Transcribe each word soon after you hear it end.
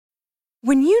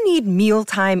When you need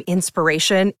mealtime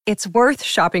inspiration, it's worth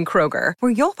shopping Kroger,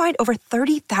 where you'll find over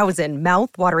 30,000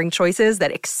 mouth-watering choices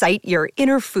that excite your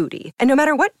inner foodie. And no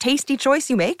matter what tasty choice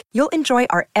you make, you'll enjoy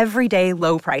our everyday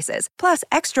low prices, plus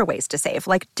extra ways to save,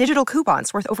 like digital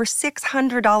coupons worth over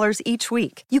 $600 each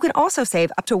week. You can also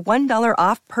save up to $1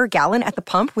 off per gallon at the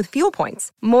pump with fuel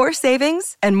points. More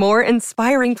savings and more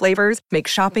inspiring flavors make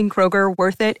shopping Kroger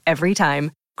worth it every time.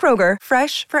 Kroger,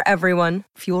 fresh for everyone.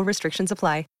 Fuel restrictions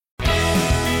apply.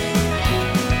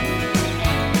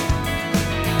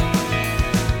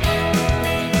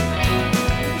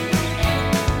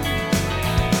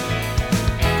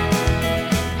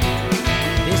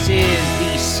 This is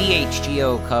the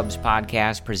CHGO Cubs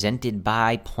podcast presented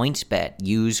by PointsBet.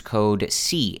 Use code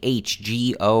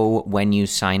CHGO when you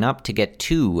sign up to get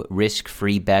 2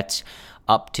 risk-free bets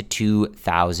up to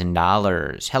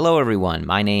 $2,000. Hello, everyone.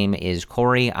 My name is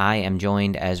Corey. I am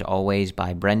joined, as always,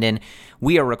 by Brendan.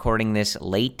 We are recording this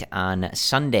late on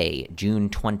Sunday, June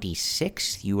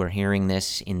 26th. You are hearing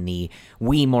this in the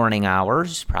wee morning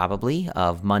hours, probably,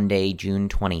 of Monday, June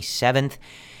 27th.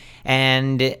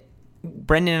 And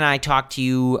Brendan and I talked to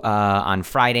you on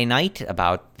Friday night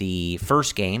about the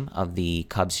first game of the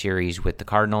Cubs series with the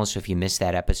Cardinals. So if you missed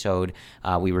that episode,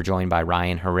 we were joined by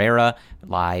Ryan Herrera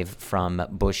live from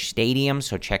Busch Stadium.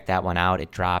 So check that one out. It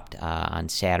dropped on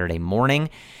Saturday morning.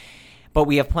 But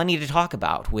we have plenty to talk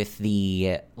about with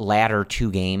the latter 2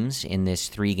 games in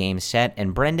this 3-game set.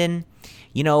 And Brendan,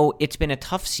 you know, it's been a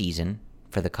tough season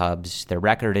for the Cubs. Their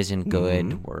record isn't good.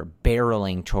 Mm-hmm. We're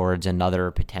barreling towards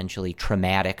another potentially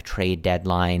traumatic trade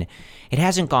deadline. It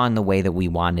hasn't gone the way that we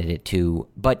wanted it to,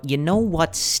 but you know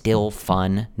what's still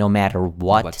fun no matter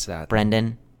what? What's that?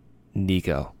 Brendan?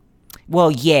 Nico.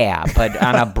 Well, yeah, but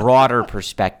on a broader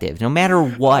perspective, no matter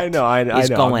what is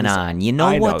going on, you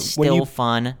know what's still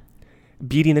fun?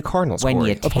 Beating the Cardinals, when Corey.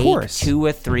 you take 2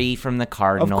 or 3 from the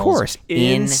Cardinals. Of course.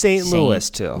 In St. Louis,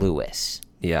 too. Louis.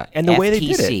 Yeah, and the way they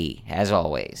did it, as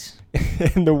always,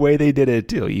 and the way they did it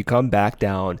too. You come back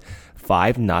down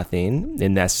 5-0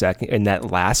 in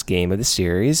that last game of the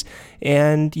series,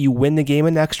 and you win the game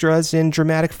in extras in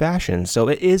dramatic fashion. So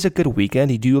it is a good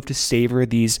weekend. You do have to savor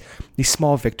these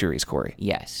small victories, Corey.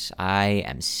 Yes, I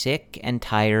am sick and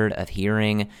tired of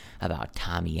hearing about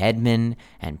Tommy Edman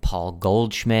and Paul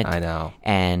Goldschmidt. I know,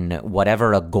 and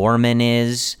whatever a Gorman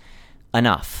is.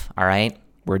 Enough. All right.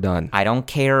 We're done. I don't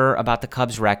care about the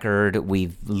Cubs' record.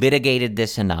 We've litigated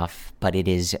this enough, but it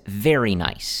is very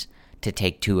nice to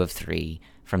take 2 of 3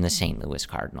 from the St. Louis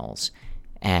Cardinals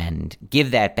and give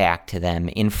that back to them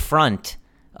in front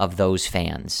of those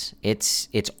fans. It's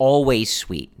always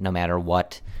sweet, no matter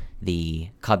what the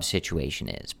Cubs situation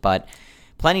is. But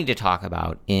plenty to talk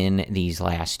about in these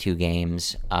last 2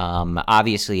 games.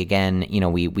 Obviously, again, you know,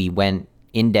 we went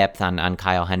in depth on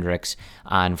Kyle Hendricks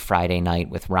on Friday night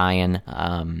with Ryan.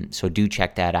 So do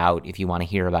check that out if you want to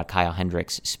hear about Kyle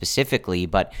Hendricks specifically.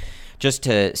 But just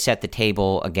to set the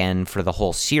table again for the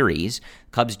whole series,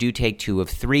 Cubs do take 2 of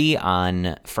 3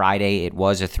 on Friday. It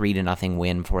was a 3-0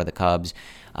 win for the Cubs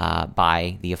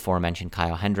by the aforementioned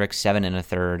Kyle Hendricks. 7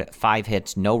 1/3, 5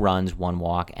 hits, no runs, 1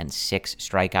 walk, and 6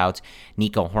 strikeouts.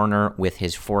 Nico Hoerner with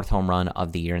his 4th home run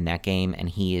of the year in that game, and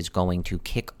he is going to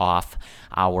kick off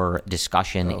our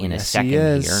discussion in a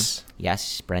second here.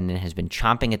 Yes, Brendan has been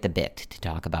chomping at the bit to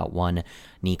talk about one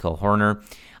Nico Hoerner.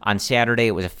 On Saturday,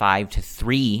 it was a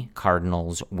 5-3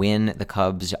 Cardinals win. The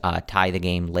Cubs tie the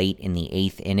game late in the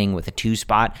 8th inning with a 2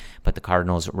 spot, but the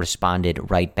Cardinals responded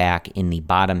right back in the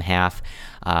bottom half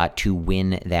to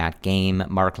win that game.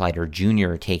 Mark Leiter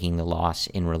Jr. taking the loss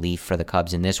in relief for the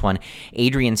Cubs in this one.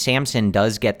 Adrian Sampson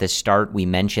does get the start. We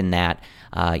mentioned that,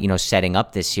 setting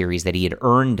up this series, that he had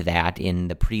earned that in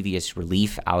the previous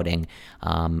relief outing,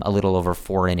 a little over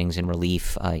 4 innings in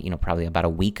relief, probably about a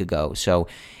week ago. So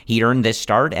he earned this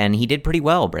start, and he did pretty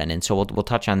well, Brendan. So we'll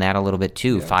touch on that a little bit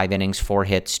too. Yeah. 5 innings, 4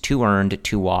 hits, 2 earned,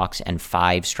 2 walks, and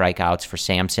 5 strikeouts for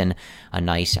Sampson. A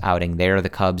nice outing there. The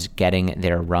Cubs getting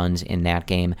their runs in that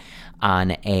game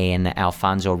on an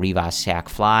Alfonso Rivas sac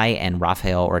fly and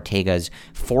Rafael Ortega's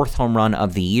 4th home run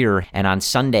of the year. And on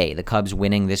Sunday, the Cubs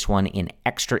winning this one in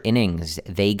extra innings.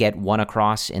 They get 1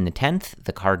 across in the 10th.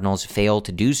 The Cardinals fail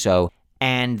to do so.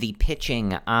 And the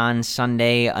pitching on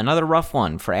Sunday, another rough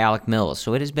one for Alec Mills.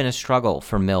 So it has been a struggle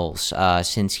for Mills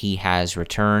since he has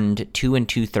returned. 2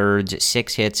 2/3,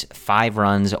 6 hits, 5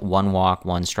 runs, 1 walk,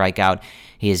 1 strikeout.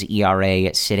 His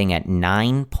ERA sitting at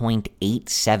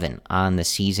 9.87 on the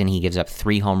season. He gives up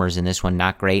 3 homers in this one.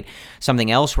 Not great.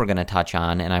 Something else we're going to touch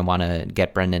on, and I want to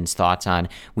get Brendan's thoughts on.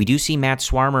 We do see Matt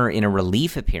Swarmer in a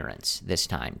relief appearance this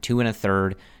time. 2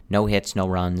 1/3. no hits, no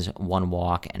runs, 1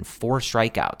 walk, and 4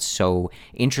 strikeouts. So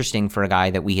interesting for a guy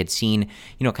that we had seen,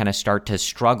 kind of start to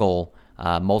struggle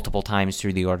multiple times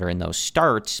through the order in those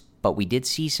starts, but we did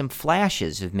see some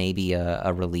flashes of maybe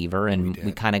a reliever, and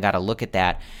we kind of got a look at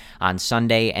that on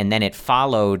Sunday, and then it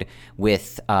followed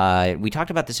with, we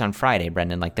talked about this on Friday,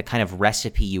 Brendan, like the kind of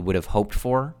recipe you would have hoped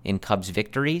for in Cubs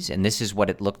victories, and this is what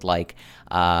it looked like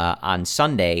on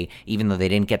Sunday, even though they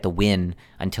didn't get the win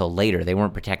until later. They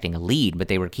weren't protecting a lead, but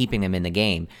they were keeping them in the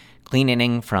game. Clean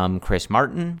inning from Chris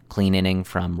Martin, clean inning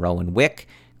from Rowan Wick,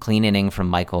 clean inning from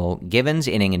Michael Givens,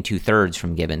 inning and 2/3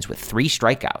 from Givens with 3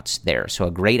 strikeouts there. So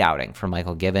a great outing for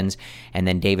Michael Givens. And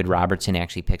then David Robertson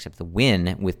actually picks up the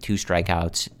win with 2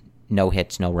 strikeouts, no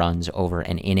hits, no runs over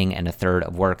an inning and a third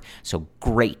of work. So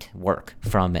great work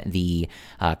from the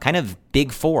kind of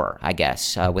big four, I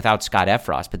guess, without Scott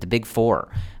Effross, but the big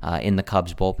four in the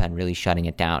Cubs bullpen really shutting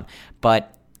it down.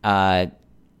 But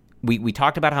we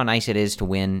talked about how nice it is to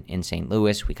win in St.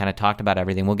 Louis. We kind of talked about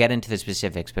everything. We'll get into the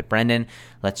specifics, but Brendan,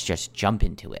 let's just jump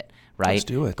into it, right? Let's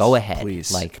do it. Go ahead.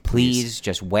 Please. Please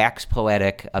just wax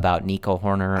poetic about Nico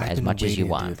Hoerner as much as you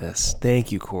want. Do this.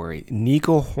 Thank you, Corey.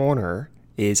 Nico Hoerner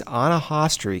is on a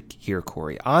hot streak here,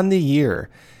 Corey. On the year,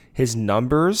 his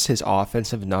numbers, his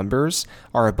offensive numbers,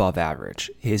 are above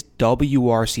average. His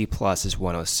WRC plus is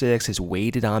 106. His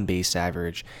weighted on base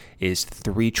average is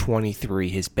 323.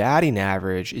 His batting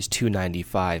average is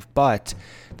 295. But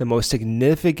the most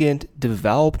significant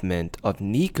development of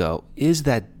Nico is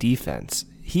that defense.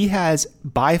 He has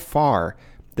by far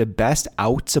the best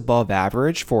outs above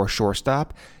average for a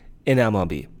shortstop in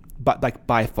MLB. But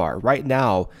by far. Right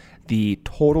now, the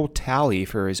total tally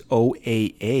for his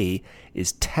OAA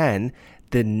is 10.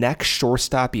 The next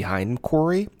shortstop behind him,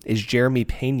 Corey, is Jeremy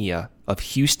Pena of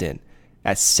Houston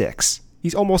at 6.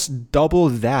 He's almost double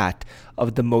that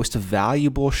of the most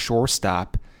valuable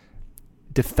shortstop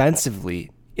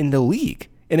defensively in the league.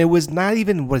 And it was not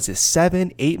even,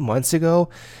 7-8 months ago?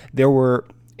 There were,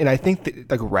 and I think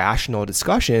like rational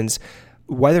discussions,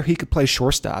 whether he could play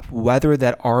shortstop, whether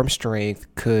that arm strength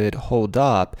could hold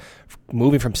up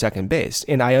moving from second base.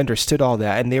 And I understood all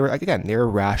that. And they were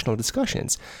rational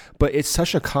discussions. But it's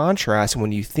such a contrast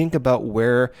when you think about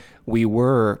where we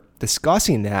were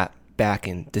discussing that back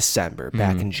in December,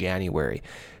 back in January,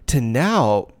 to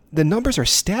now. The numbers are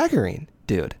staggering,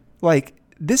 dude. Like,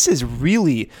 this is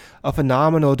really a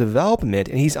phenomenal development.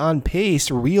 And he's on pace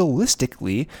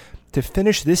realistically to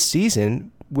finish this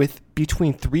season with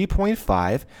between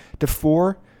 3.5 to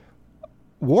 4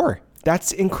 WAR.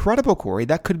 That's incredible, Corey.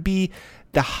 That could be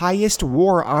the highest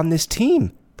WAR on this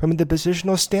team from the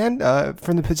positional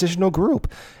from the positional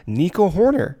group. Nico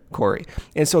Hoerner, Corey.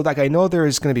 And so, I know there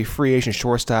is going to be free agent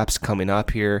shortstops coming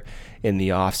up here in the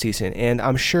offseason, and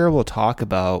I'm sure we'll talk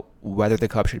about whether the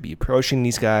Cubs should be approaching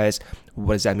these guys.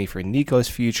 What does that mean for Nico's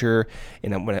future?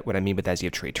 And what I mean by that is you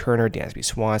have Trey Turner, Dansby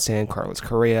Swanson, Carlos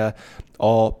Correa,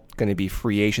 all going to be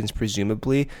free agents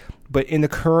presumably. But in the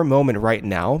current moment right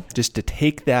now, just to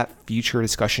take that future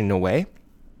discussion away,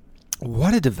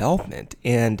 what a development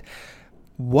and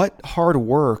what hard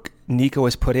work Nico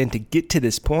has put in to get to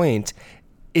this point.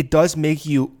 It does make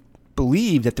you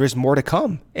believe that there's more to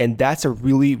come, and that's a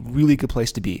really, really good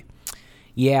place to be.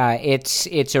 Yeah,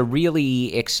 it's a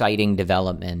really exciting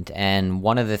development, and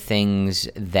one of the things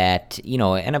that,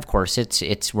 and of course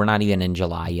it's we're not even in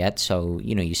July yet, so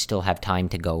you still have time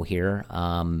to go here,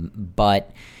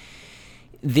 but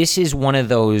this is one of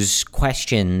those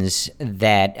questions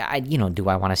that do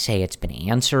I want to say it's been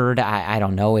answered? I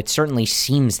don't know. It certainly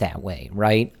seems that way,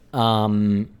 right?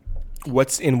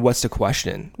 What's the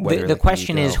question? The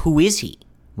question is, who is he,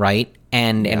 right?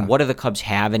 And what do the Cubs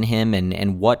have in him,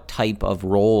 and what type of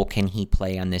role can he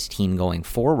play on this team going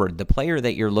forward? The player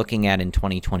that you're looking at in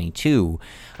 2022,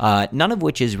 none of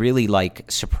which is really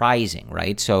surprising,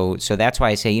 right? So that's why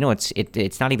I say,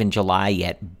 it's not even July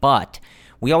yet, but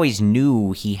we always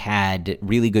knew he had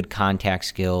really good contact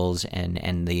skills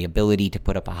and the ability to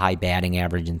put up a high batting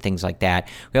average and things like that.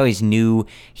 We always knew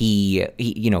he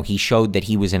showed that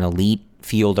he was an elite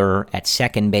fielder at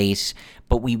second base,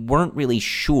 but we weren't really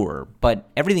sure. But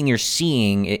everything you're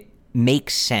seeing, it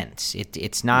makes sense.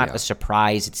 It's not a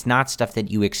surprise. It's not stuff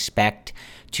that you expect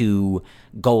to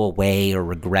go away or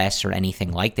regress or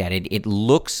anything like that. It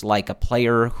looks like a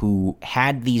player who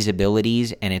had these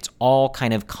abilities, and it's all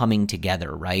kind of coming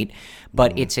together, right?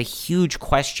 But it's a huge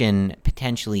question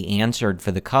potentially answered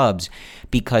for the Cubs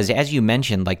because, as you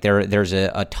mentioned, there's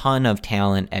a ton of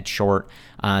talent at short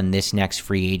on this next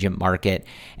free agent market,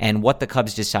 and what the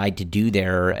Cubs decide to do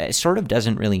there sort of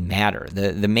doesn't really matter.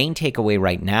 The main takeaway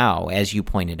right now, as you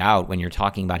pointed out, when you're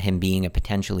talking about him being a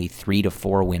potentially 3 to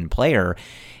 4 win player,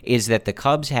 is that the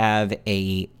Cubs have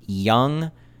a young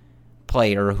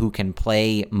player who can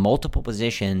play multiple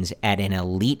positions at an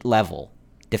elite level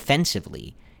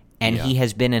defensively, and he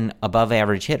has been an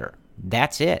above-average hitter.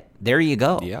 That's it. There you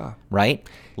go. Yeah. Right?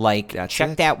 Like,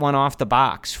 check that one off the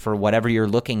box for whatever you're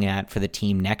looking at for the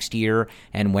team next year.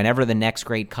 And whenever the next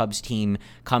great Cubs team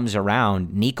comes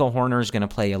around, Nico Hoerner is going to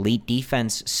play elite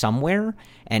defense somewhere,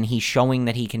 and he's showing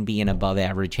that he can be an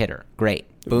above-average hitter. Great.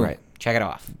 Boom. Right. Check it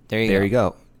off. There you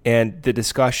go. And the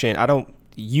discussion,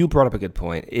 you brought up a good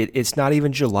point. It's not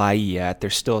even July yet.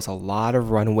 There still is a lot of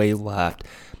runway left.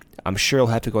 I'm sure he'll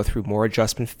have to go through more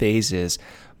adjustment phases.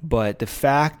 But the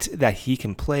fact that he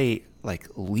can play like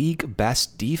league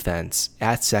best defense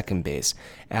at second base,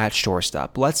 at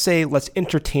shortstop. Let's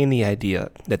entertain the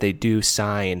idea that they do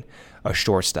sign a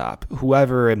shortstop,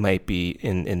 whoever it might be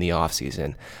in the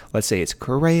offseason. Let's say it's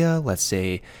Correa. Let's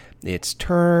say it's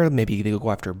Turner. Maybe they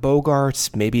go after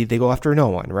Bogarts. Maybe they go after no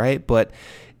one, right? But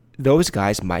those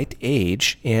guys might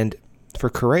age. And for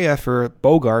Correa, for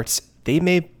Bogarts, they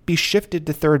may be shifted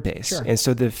to third base. Sure. And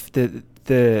so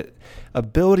the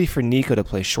ability for Nico to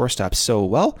play shortstop so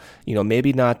well,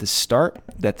 maybe not the start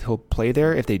that he'll play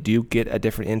there if they do get a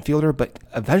different infielder, but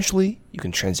eventually you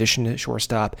can transition to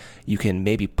shortstop. You can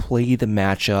maybe play the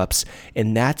matchups,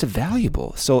 and that's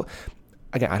valuable. So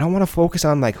again, I don't want to focus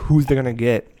on like who they're going to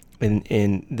get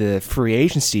in the free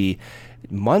agency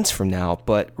months from now,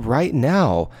 but right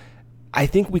now, I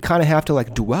think we kind of have to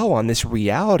like dwell on this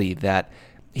reality that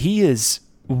he is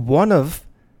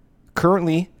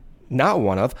currently not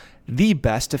one of the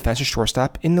best defensive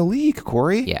shortstop in the league,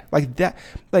 Corey. Yeah. Like that,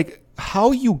 like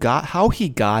how he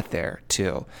got there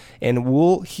too. And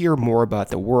we'll hear more about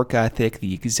the work ethic,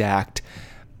 the exact,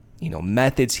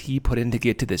 methods he put in to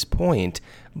get to this point.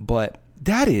 But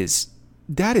that is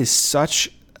such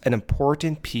an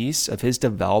important piece of his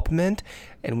development.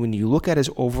 And when you look at his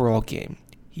overall game,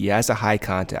 he has a high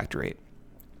contact rate.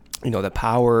 The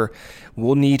power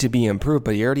will need to be improved,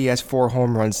 but he already has 4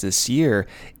 home runs this year.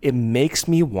 It makes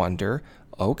me wonder,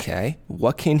 okay,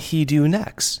 what can he do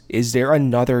next? Is there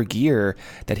another gear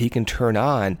that he can turn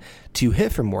on to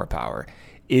hit for more power?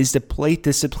 Is the plate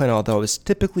discipline, although it's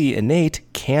typically innate,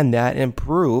 can that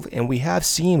improve? And we have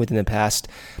seen within the past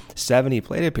 70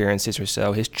 plate appearances or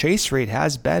so, his chase rate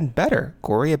has been better,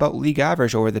 Corey, about league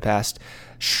average over the past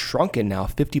shrunken now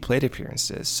 50 plate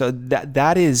appearances. So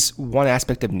that is one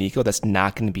aspect of Nico that's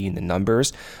not going to be in the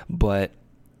numbers, but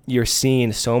you're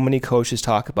seeing so many coaches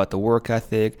talk about the work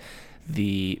ethic,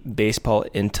 the baseball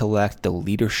intellect, the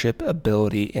leadership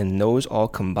ability, and those all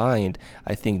combined,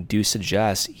 I think, do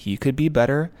suggest he could be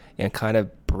better and kind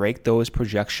of break those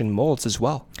projection molds as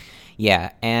well.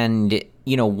 Yeah, and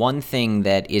one thing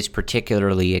that is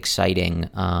particularly exciting,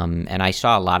 and I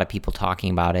saw a lot of people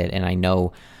talking about it, and I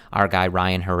know our guy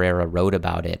Ryan Herrera wrote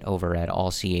about it over at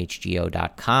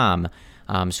allchgo.com,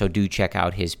 so do check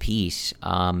out his piece.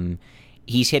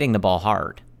 He's hitting the ball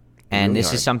hard. And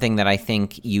this is something that I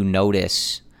think you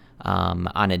notice on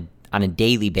a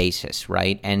daily basis,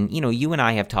 right? And, you and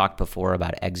I have talked before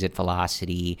about exit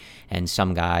velocity and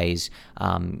some guys,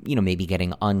 maybe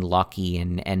getting unlucky.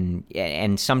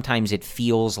 And sometimes it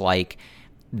feels like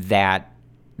that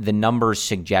the numbers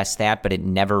suggest that, but it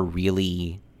never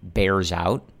really bears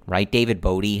out, right? David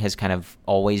Bodie has kind of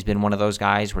always been one of those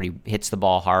guys where he hits the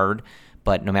ball hard.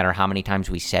 But no matter how many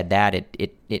times we said that,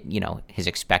 it his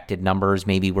expected numbers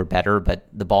maybe were better, but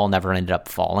the ball never ended up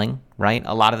falling, right?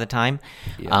 A lot of the time.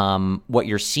 Yeah. What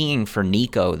you're seeing for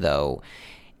Nico, though,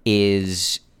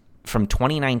 is from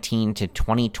 2019 to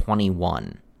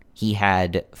 2021, he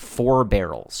had 4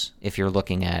 barrels, if you're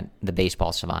looking at the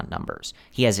Baseball Savant numbers.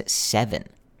 He has 7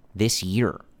 this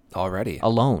year. Already.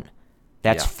 Alone.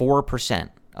 That's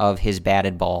 4% of his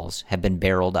batted balls have been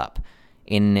barreled up.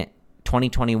 In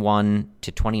 2021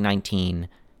 to 2019,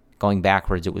 going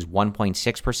backwards, it was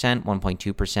 1.6%,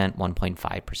 1.2%,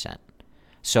 1.5%.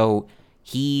 So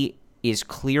he is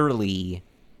clearly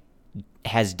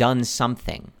has done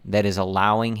something that is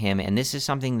allowing him, and this is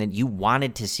something that you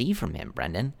wanted to see from him,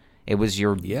 Brendan. It was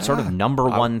your sort of number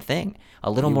one thing. A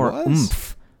little more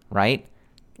oomph, right?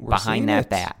 Behind that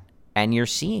bat. And you're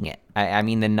seeing it. I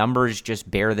mean, the numbers just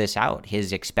bear this out.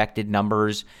 His expected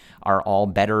numbers are all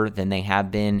better than they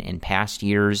have been in past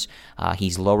years.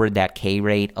 He's lowered that K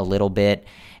rate a little bit.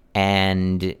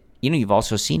 And, you've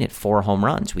also seen it, 4 home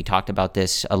runs. We talked about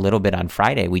this a little bit on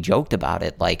Friday. We joked about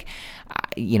it. Like,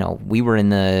 we were in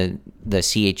the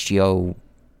CHGO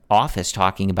office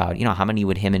talking about, how many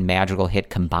would him and Madrigal hit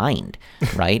combined,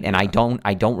 right? And I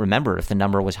don't remember if the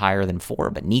number was higher than 4.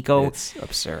 But Nico, it's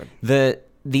absurd.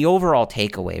 The overall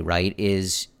takeaway, right,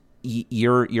 is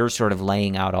you're sort of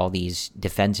laying out all these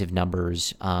defensive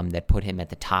numbers that put him at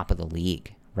the top of the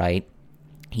league, right?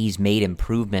 He's made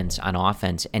improvements on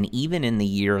offense, and even in the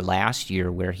year last year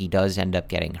where he does end up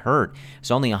getting hurt, it's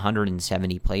only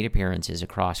 170 plate appearances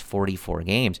across 44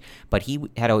 games, but he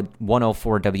had a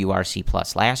 104 WRC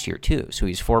plus last year too, so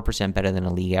he's 4% better than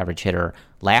a league average hitter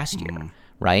last year,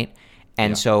 right?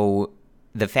 And so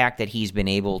the fact that he's been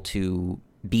able to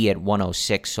be at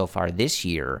 106 so far this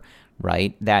year,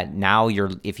 right, that now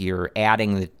if you're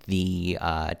adding the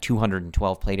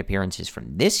 212 plate appearances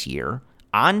from this year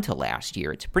onto last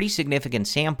year, it's a pretty significant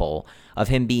sample of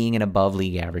him being an above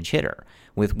league average hitter.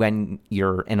 With when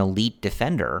you're an elite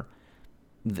defender,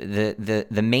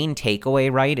 the main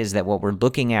takeaway, right, is that what we're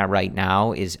looking at right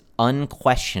now is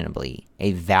unquestionably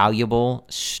a valuable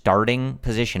starting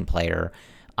position player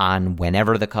on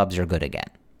whenever the Cubs are good again.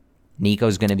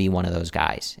 Nico's going to be one of those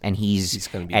guys, and he's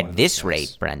at this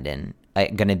rate, Brendan,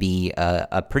 going to be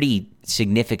a pretty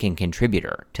significant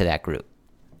contributor to that group.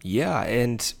 Yeah,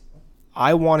 and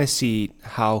I want to see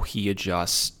how he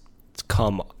adjusts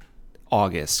come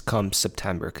August, come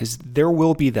September, because there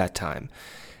will be that time.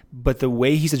 But the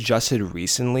way he's adjusted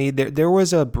recently, there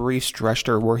was a brief stretch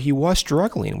there where he was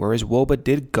struggling, where his WOBA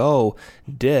did go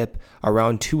dip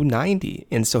around 290.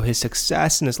 And so his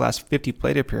success in his last 50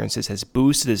 plate appearances has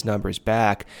boosted his numbers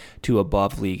back to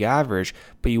above league average.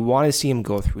 But you want to see him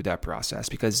go through that process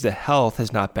because the health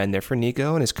has not been there for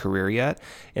Nico in his career yet.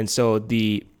 And so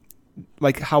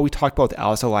like how we talked about with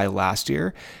Alzolay last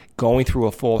year, going through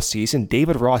a full season,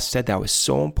 David Ross said that was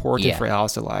so important for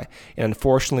Alzolay. And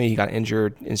unfortunately, he got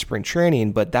injured in spring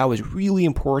training, but that was really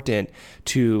important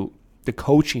to the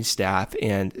coaching staff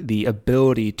and the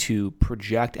ability to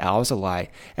project Alzolay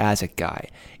as a guy.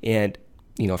 And,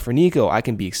 for Nico, I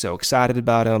can be so excited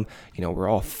about him. We're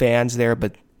all fans there,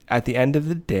 but at the end of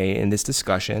the day in this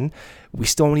discussion, we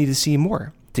still need to see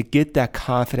more to get that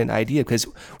confident idea, because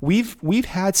we've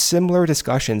had similar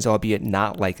discussions, albeit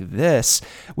not like this,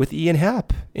 with Ian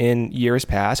Happ in years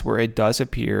past, where it does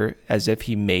appear as if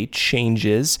he made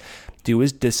changes to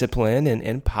his discipline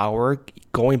and power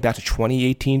going back to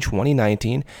 2018,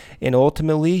 2019, and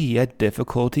ultimately he had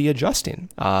difficulty adjusting.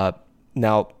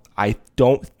 Now, I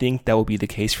don't think that will be the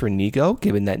case for Nico,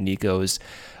 given that Nico's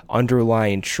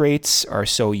underlying traits are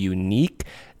so unique.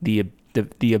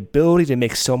 The ability to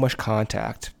make so much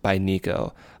contact by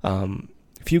Nico,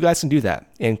 few guys can do that.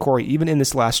 And Corey, even in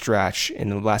this last stretch, in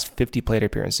the last 50 plate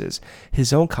appearances,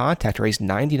 his own contact rate is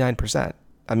 99%.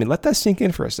 I mean, let that sink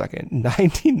in for a second.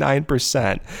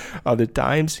 99% of the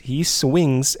times he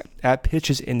swings at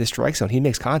pitches in the strike zone, he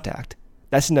makes contact.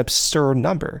 That's an absurd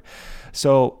number.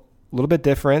 So a little bit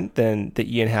different than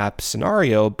the Ian Happ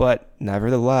scenario, but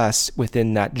nevertheless,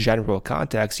 within that general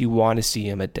context, you want to see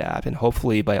him adapt. And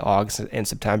hopefully by August and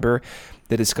September,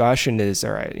 the discussion is,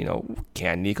 all right,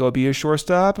 can Nico be a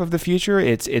shortstop of the future?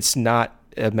 It's not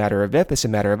a matter of if, it's a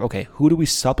matter of, okay, who do we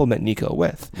supplement Nico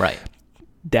with? Right.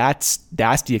 That's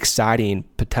the exciting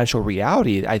potential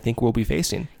reality I think we'll be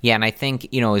facing. Yeah, and I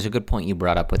think, it was a good point you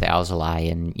brought up with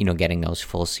Alzolay and, getting those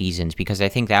full seasons, because I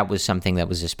think that was something that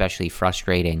was especially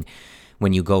frustrating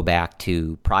when you go back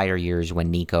to prior years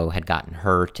when Nico had gotten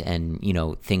hurt and,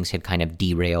 things had kind of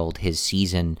derailed his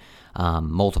season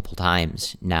multiple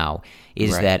times now,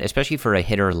 is right. That especially for a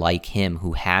hitter like him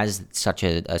who has such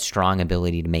a strong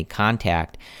ability to make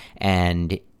contact,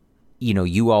 and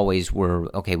you always were,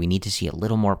 okay, we need to see a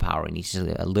little more power. We need to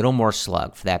see a little more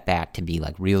slug for that bat to be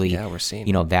like really, we're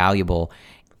seeing valuable.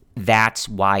 That's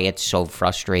why it's so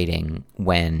frustrating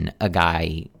when a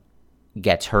guy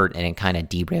gets hurt and it kind of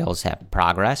derails that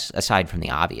progress, aside from the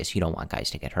obvious, you don't want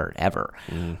guys to get hurt ever,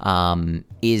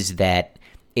 is that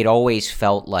it always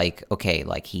felt like, okay,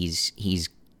 like he's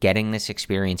getting this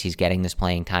experience, he's getting this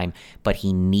playing time, but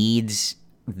he needs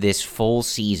this full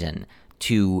season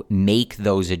to make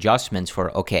those adjustments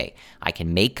for, okay, I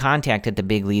can make contact at the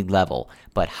big league level,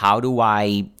 but how do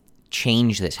I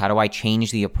change this? How do I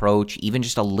change the approach even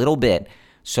just a little bit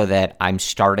so that I'm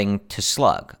starting to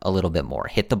slug a little bit more,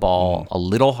 hit the ball a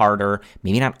little harder,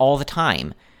 maybe not all the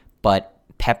time, but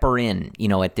pepper in,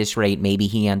 at this rate, maybe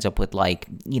he ends up with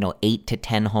 8 to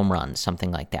 10 home runs, something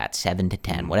like that, 7 to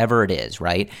 10, whatever it is,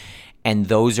 right? And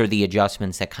those are the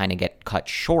adjustments that kind of get cut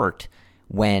short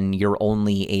when you're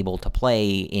only able to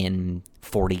play in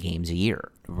 40 games a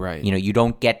year. Right. You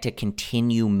don't get to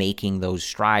continue making those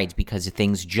strides because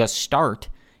things just start,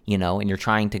 and you're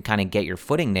trying to kind of get your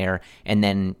footing there, and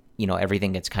then,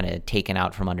 everything gets kind of taken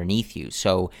out from underneath you.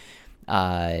 So,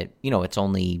 it's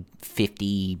only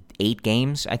 58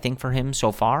 games, I think, for him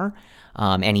so far.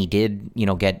 And he did,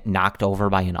 get knocked over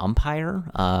by an umpire.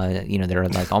 They're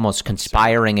like almost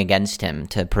conspiring against him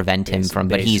to prevent him from,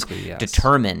 but he's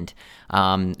determined.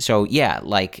 The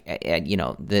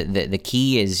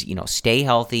key is, stay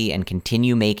healthy and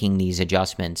continue making these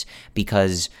adjustments,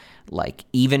 because like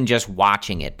even just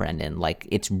watching it, Brendan, like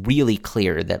it's really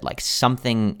clear that like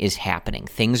something is happening.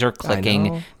 Things are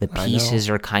clicking. The pieces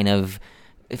are kind of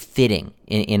fitting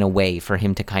in a way for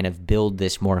him to kind of build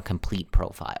this more complete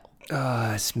profile.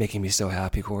 It's making me so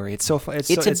happy, Corey. It's so fun. It's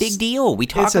a big deal. We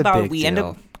end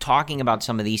up talking about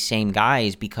some of these same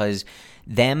guys because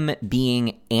them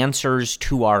being answers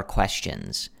to our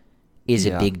questions is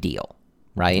a big deal,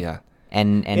 right? Yeah.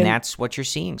 And that's what you're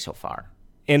seeing so far.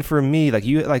 And for me, I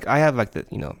have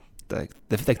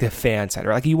the fan side,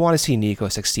 or like you want to see Nico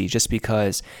succeed just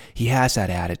because he has that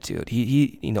attitude.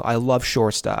 He I love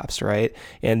shortstops, right?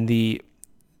 And the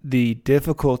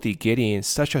difficulty getting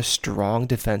such a strong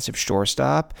defensive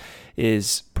shortstop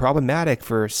is problematic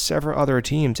for several other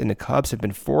teams, and the Cubs have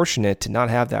been fortunate to not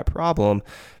have that problem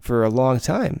for a long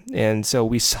time. And so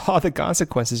we saw the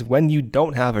consequences when you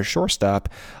don't have a shortstop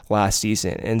last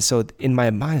season. And so in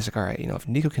my mind, it's like, all right, if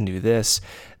Nico can do this,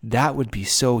 that would be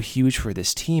so huge for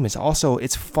this team.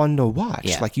 It's fun to watch.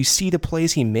 Yeah. Like you see the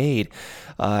plays he made,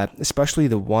 especially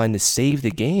the one to save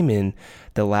the game in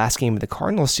the last game of the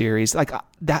Cardinals series. Like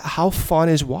that, how fun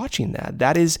is watching that?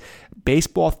 That is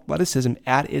baseball athleticism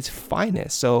at its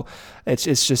finest. So it's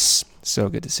just so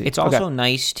good to see. It's also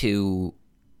nice to,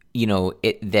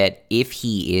 that if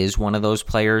he is one of those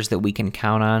players that we can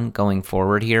count on going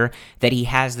forward here, that he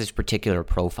has this particular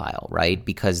profile, right?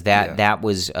 Because that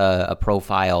was a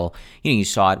profile, you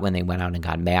saw it when they went out and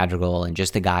got Madrigal and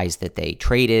just the guys that they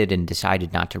traded and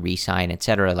decided not to re-sign, et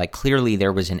cetera. Like clearly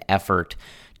there was an effort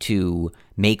to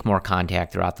make more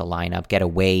contact throughout the lineup, get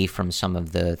away from some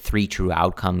of the 3 true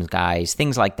outcomes guys,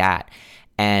 things like that.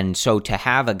 And so to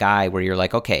have a guy where you're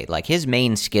like, okay, like his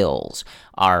main skills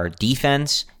are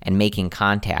defense and making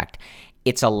contact,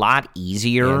 it's a lot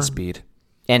easier.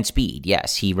 And speed,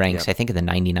 yes. He ranks, I think, in the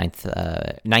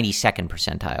 92nd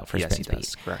percentile for sprint speed.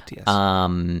 Yes, correct, yes.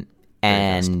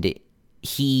 And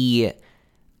he,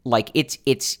 like,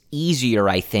 it's easier,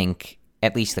 I think,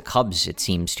 at least the Cubs, it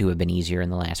seems to have been easier in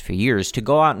the last few years, to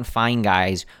go out and find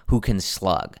guys who can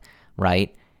slug,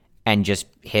 right? And just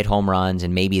hit home runs,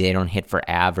 and maybe they don't hit for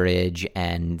average,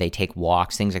 and they take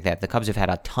walks, things like that. The Cubs have had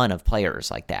a ton of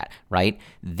players like that, right?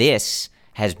 This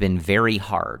has been very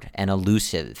hard and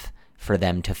elusive for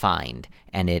them to find,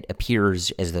 and it appears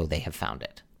as though they have found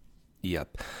it.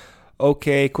 Yep.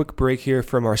 Okay, quick break here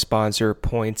from our sponsor,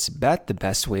 PointsBet. The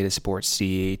best way to support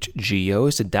CHGO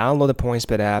is to download the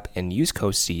PointsBet app and use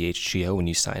code CHGO when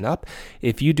you sign up.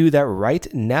 If you do that right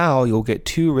now, you'll get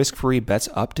 2 risk-free bets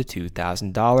up to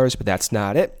 $2,000, but that's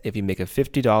not it. If you make a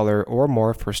 $50 or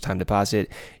more first-time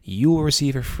deposit, you will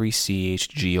receive a free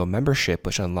CHGO membership,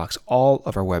 which unlocks all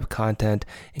of our web content,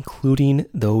 including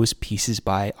those pieces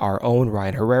by our own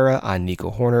Ryan Herrera on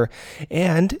Nico Hoerner,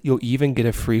 and you'll even get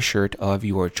a free shirt of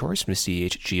your choice from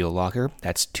CHGO Locker.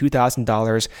 That's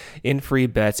 $2,000 in free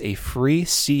bets, a free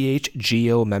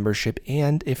CHGO membership,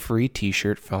 and a free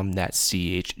t-shirt from that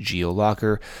CHGO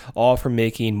Locker, all for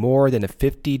making more than a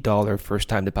 $50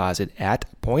 first-time deposit at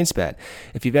PointsBet.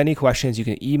 If you have any questions, you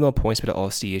can email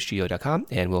pointsbet@chgo.com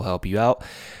and we'll help you out.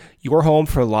 Your home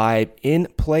for live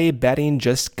in-play betting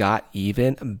just got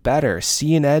even better.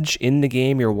 See an edge in the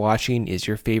game you're watching. Is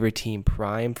your favorite team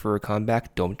primed for a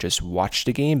comeback? Don't just watch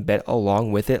the game, bet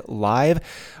along with it live.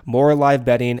 More live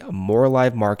betting, more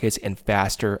live markets, and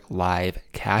faster live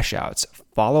cash outs.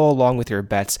 Follow along with your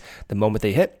bets the moment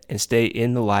they hit and stay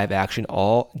in the live action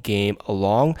all game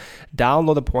long.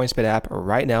 Download the PointsBet app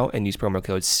right now and use promo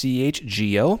code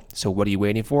CHGO. So what are you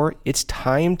waiting for? It's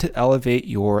time to elevate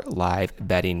your live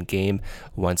betting game.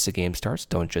 Once the game starts,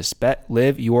 don't just bet.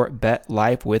 Live your bet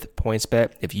life with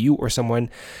PointsBet. If you or someone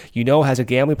you know has a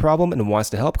gambling problem and wants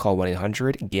to help, call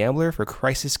 1-800-GAMBLER for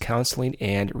crisis counseling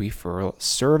and referral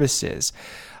services.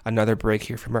 Another break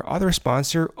here from our other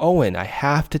sponsor, Owen. I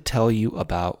have to tell you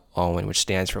about Owen, which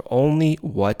stands for Only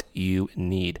What You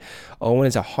Need. Owen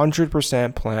is a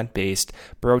 100% plant-based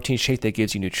protein shake that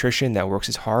gives you nutrition that works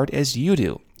as hard as you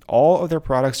do. All of their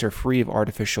products are free of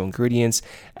artificial ingredients,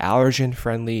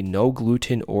 allergen-friendly, no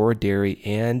gluten or dairy,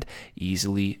 and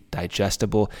easily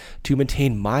digestible. To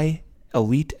maintain my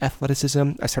elite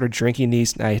athleticism, I started drinking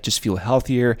these and I just feel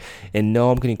healthier and know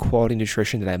I'm getting quality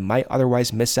nutrition that I might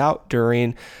otherwise miss out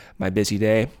during my busy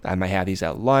day. I might have these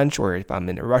at lunch, or if I'm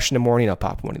in a rush in the morning, I'll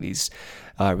pop one of these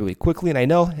really quickly, and I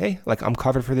know, hey, like I'm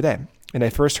covered for the day. And I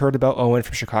first heard about Owen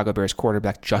from Chicago Bears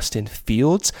quarterback Justin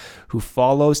Fields, who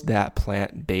follows that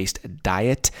plant-based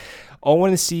diet.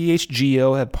 Owen and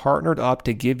CHGO have partnered up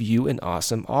to give you an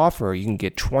awesome offer. You can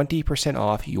get 20%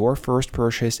 off your first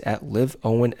purchase at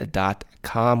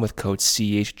liveowen.com with code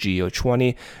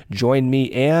CHGO20. Join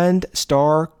me and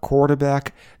star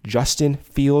quarterback Justin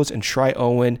Fields and try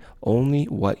Owen, only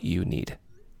what you need.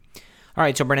 All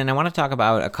right, so Brendan, I want to talk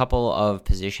about a couple of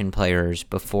position players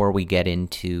before we get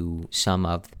into some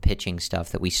of the pitching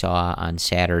stuff that we saw on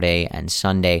Saturday and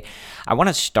Sunday. I want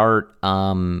to start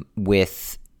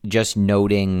with just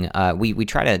noting we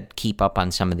try to keep up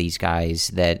on some of these guys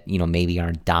that maybe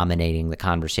aren't dominating the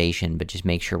conversation, but just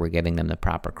make sure we're giving them the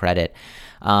proper credit.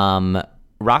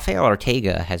 Rafael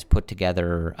Ortega has put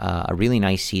together a really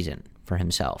nice season for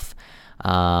himself. He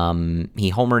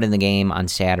homered in the game on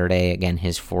Saturday, again,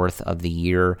 his fourth of the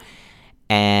year.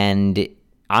 And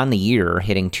on the year,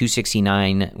 hitting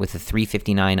 .269 with a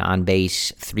 .359 on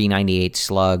base, .398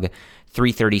 slug,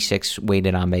 .336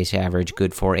 weighted on base average,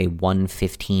 good for a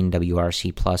 .115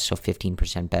 WRC plus, so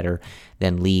 15% better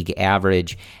than league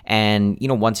average. And,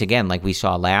 once again, like we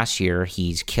saw last year,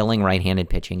 he's killing right-handed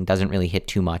pitching, doesn't really hit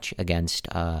too much against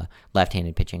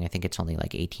left-handed pitching. I think it's only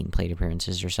like 18 plate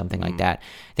appearances or something like that.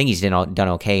 I think he's done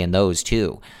okay in those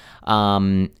too.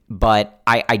 But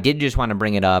I did just want to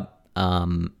bring it up,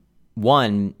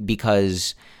 one,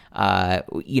 because,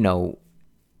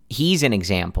 he's an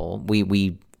example.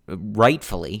 We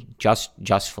rightfully,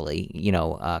 justfully,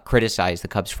 criticize the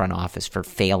Cubs front office for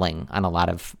failing on a lot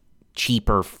of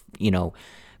cheaper,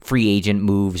 free agent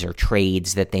moves or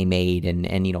trades that they made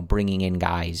and bringing in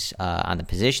guys on the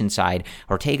position side.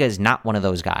 Ortega is not one of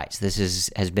those guys. This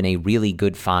has been a really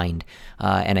good find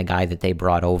and a guy that they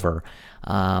brought over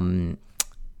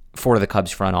for the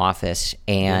Cubs front office.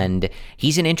 And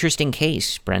he's an interesting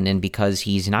case, Brendan, because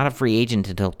he's not a free agent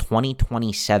until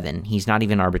 2027. He's not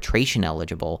even arbitration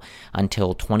eligible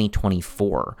until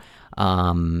 2024.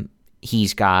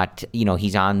 He's got,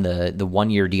 he's on the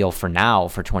 1-year deal for now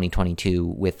for 2022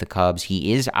 with the Cubs.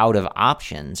 He is out of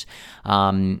options,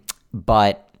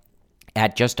 but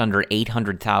at just under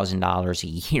 $800,000 a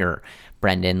year,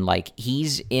 Brendan, like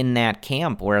he's in that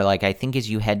camp where like I think as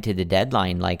you head to the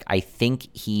deadline, like I think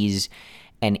he's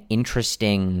an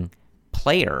interesting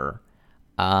player.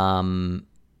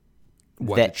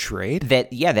 Trade?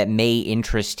 That may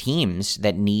interest teams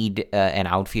that need an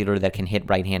outfielder that can hit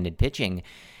right-handed pitching.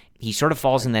 He sort of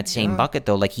falls in that same bucket,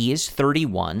 though. Like, he is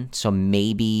 31, so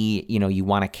maybe, you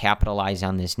want to capitalize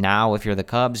on this now if you're the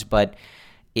Cubs, but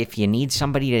if you need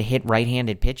somebody to hit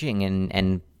right-handed pitching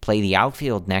and play the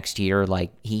outfield next year,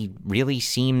 like, he really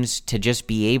seems to just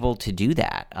be able to do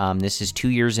that. This is 2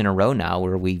 years in a row now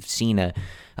where we've seen a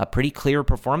pretty clear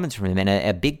performance from him, and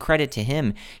a big credit to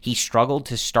him. He struggled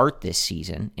to start this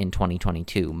season in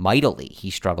 2022. Mightily,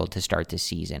 he struggled to start this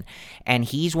season. And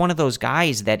he's one of those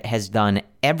guys that has done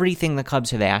everything the Cubs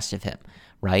have asked of him,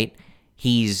 right?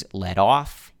 He's led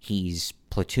off, he's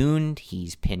platooned,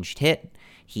 he's pinched hit,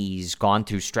 he's gone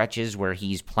through stretches where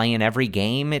he's playing every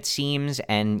game, it seems,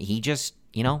 and he just,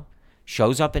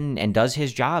 shows up and does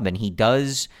his job, and he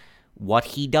does what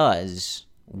he does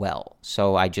well.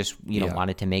 So I just,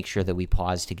 wanted to make sure that we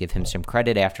paused to give him some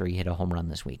credit after he hit a home run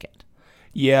this weekend.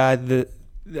 Yeah,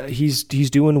 he's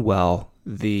doing well.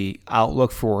 The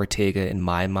outlook for Ortega, in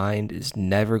my mind, is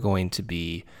never going to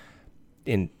be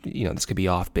this could be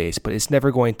off base, but it's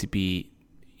never going to be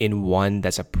in one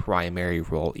that's a primary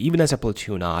role, even as a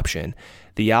platoon option.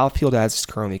 The outfield as it's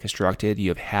currently constructed, you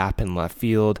have Happ in left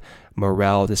field,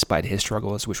 Morel, despite his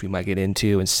struggles, which we might get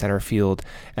into, in center field,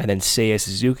 and then Seiya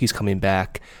Suzuki's coming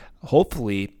back,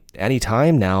 hopefully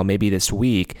anytime now, maybe this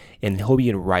week, and he'll be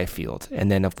in right field.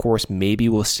 And then, of course, maybe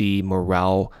we'll see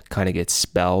Morel kind of get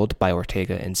spelled by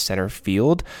Ortega in center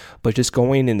field. But just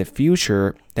going in the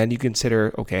future, then you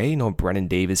consider, okay, Brennan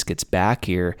Davis gets back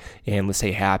here, and let's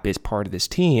say Happ is part of this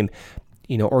team.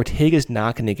 Ortega's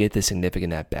not going to get the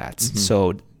significant at-bats. Mm-hmm.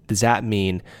 So does that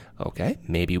mean, okay,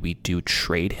 maybe we do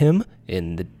trade him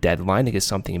in the deadline to get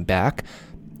something back?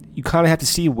 You kind of have to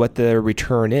see what the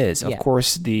return is. Of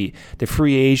course, the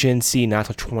free agency not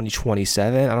till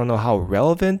 2027. I don't know how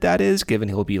relevant that is, given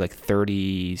he'll be like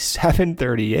 37,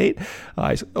 38.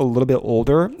 He's a little bit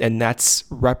older, and that's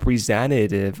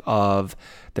representative of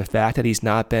the fact that he's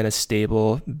not been a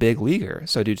stable big leaguer.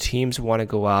 So do teams want to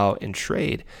go out and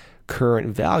trade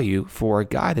current value for a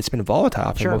guy that's been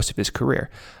volatile for most of his career?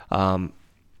 I'm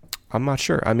not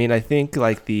sure. I mean, I think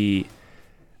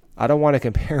I don't want to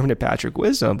compare him to Patrick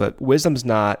Wisdom, but Wisdom's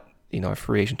not, a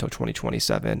free agent until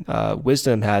 2027.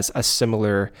 Wisdom has a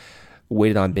similar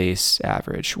weighted on base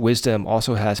average. Wisdom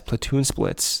also has platoon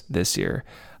splits this year.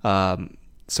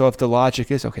 So if the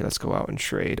logic is, okay, let's go out and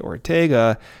trade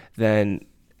Ortega, then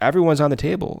everyone's on the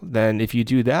table. Then if you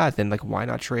do that, then like why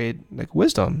not trade like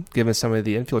Wisdom, given some of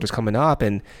the infielders coming up,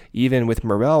 and even with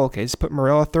Morel, okay, just put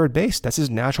Morel at third base. That's his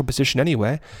natural position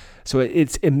anyway. So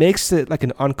it makes it like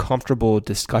an uncomfortable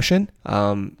discussion.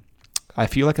 I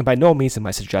feel like, and by no means am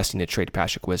I suggesting to trade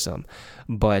Patrick Wisdom,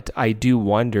 but I do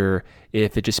wonder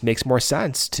if it just makes more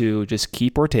sense to just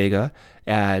keep Ortega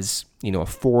as, you know, a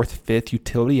fourth, fifth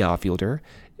utility outfielder,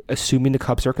 assuming the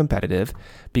Cubs are competitive,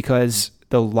 because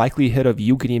the likelihood of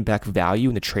you getting back value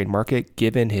in the trade market,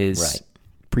 given his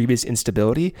previous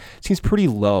instability, seems pretty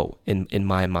low in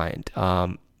my mind,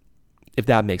 if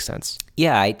that makes sense.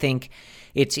 Yeah, I think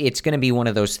it's going to be one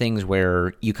of those things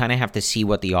where you kind of have to see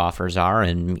what the offers are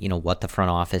and, you know, what the front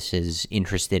office is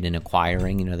interested in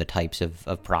acquiring, you know, the types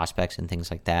of prospects and things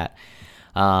like that.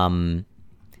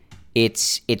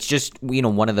 It's just, you know,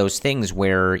 one of those things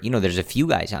where, you know, there's a few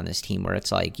guys on this team where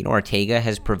it's like, you know, Ortega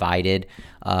has provided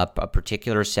a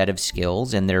particular set of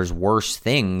skills, and there's worse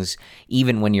things,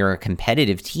 even when you're a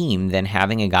competitive team, than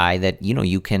having a guy that, you know,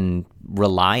 you can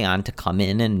rely on to come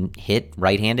in and hit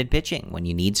right-handed pitching when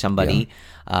you need somebody,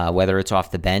 whether it's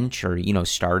off the bench or, you know,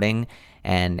 starting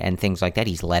and things like that.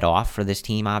 He's led off for this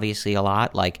team, obviously, a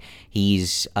lot. Like,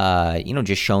 he's, you know,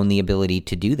 just shown the ability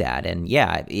to do that. And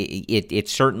yeah, it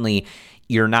certainly,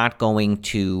 you're not going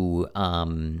to,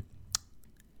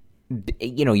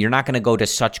 you know, you're not going to go to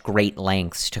such great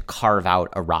lengths to carve out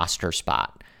a roster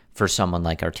spot for someone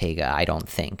like Ortega, I don't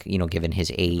think, you know, given his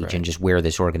age and just where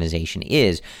this organization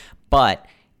is. But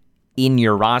in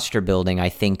your roster building, I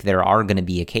think there are going to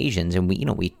be occasions, and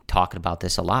we talk about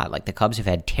this a lot, like the Cubs have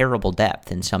had terrible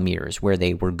depth in some years where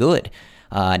they were good,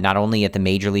 not only at the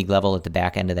major league level at the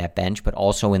back end of that bench, but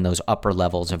also in those upper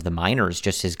levels of the minors,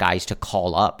 just as guys to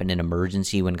call up in an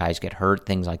emergency when guys get hurt,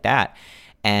 things like that.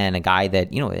 And a guy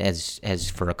that, you know,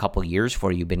 has for a couple years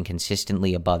for you been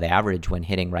consistently above average when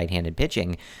hitting right-handed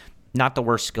pitching, not the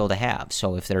worst skill to have.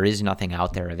 So if there is nothing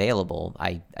out there available,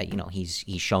 I you know, he's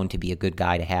shown to be a good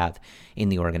guy to have in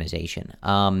the organization.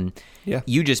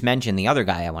 You just mentioned the other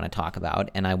guy I want to talk about,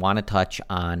 and I want to touch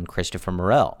on Christopher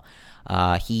Morel.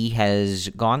 He has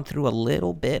gone through a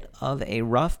little bit of a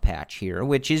rough patch here,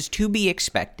 which is to be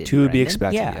expected.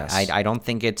 Yes. I don't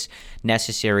think it's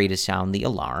necessary to sound the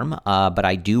alarm, but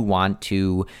I do want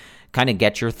to kind of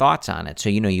get your thoughts on it. So,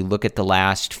 you know, you look at the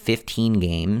last 15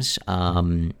 games,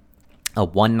 a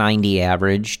 190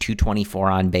 average, 224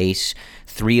 on base,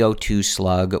 302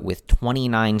 slug with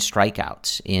 29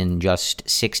 strikeouts in just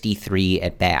 63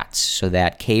 at-bats. So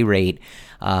that K rate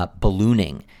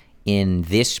ballooning in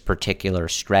this particular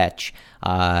stretch.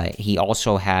 He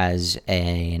also has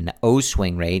an O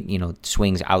swing rate, you know,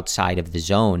 swings outside of the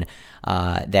zone,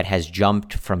 that has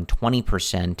jumped from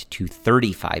 20% to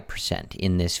 35%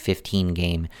 in this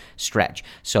 15-game stretch.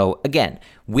 So again,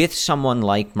 with someone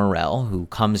like Morel, who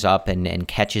comes up and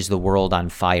catches the world on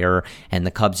fire, and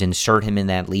the Cubs insert him in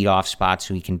that leadoff spot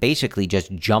so he can basically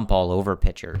just jump all over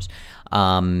pitchers,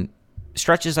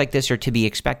 stretches like this are to be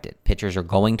expected. Pitchers are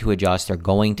going to adjust. They're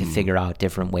going to figure out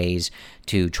different ways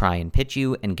to try and pitch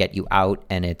you and get you out,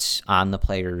 and it's on the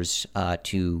players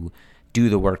to do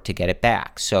the work to get it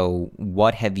back. So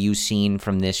what have you seen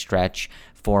from this stretch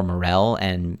for Morel?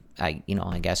 And I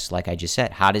guess, like I just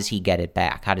said, how does he get it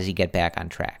back? How does he get back on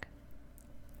track?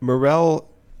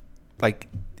 Morel, like,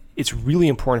 it's really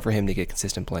important for him to get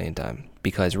consistent playing time,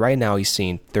 because right now he's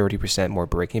seeing 30% more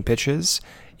breaking pitches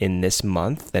in this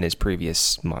month than his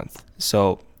previous month.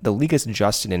 So the league has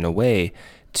adjusted in a way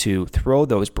to throw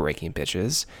those breaking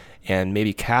pitches and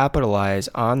maybe capitalize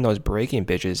on those breaking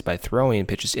pitches by throwing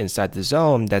pitches inside the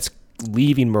zone that's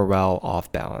leaving Morel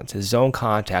off balance. His zone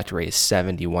contact rate is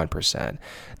 71%.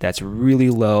 That's really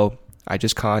low. I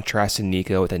just contrasted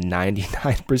Nico with a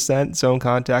 99% zone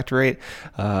contact rate,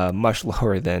 much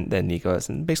lower than Nico's,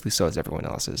 and basically so is everyone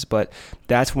else's. But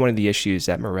that's one of the issues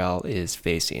that Morel is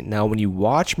facing. Now, when you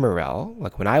watch Morel,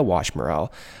 like when I watch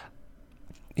Morel,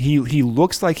 he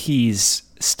looks like he's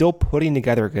still putting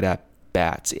together good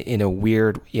at-bats in a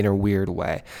weird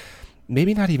way.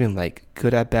 Maybe not even like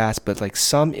good at-bats, but like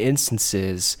some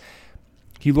instances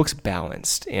he looks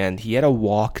balanced. And he had a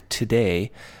walk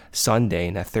today, Sunday,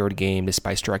 in that third game,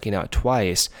 despite striking out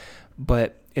twice.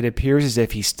 But it appears as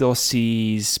if he still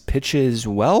sees pitches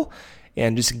well,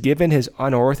 and just given his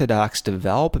unorthodox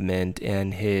development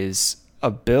and his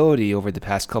ability over the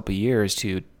past couple of years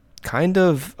to kind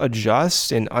of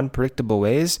adjust in unpredictable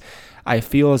ways, I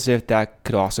feel as if that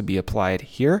could also be applied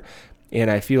here. And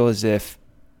I feel as if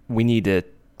we need to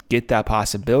get that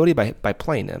possibility by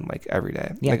playing him like every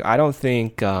day. Yeah. Like, I don't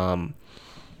think,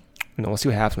 we'll see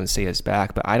what happens when Seiya's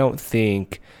back, but I don't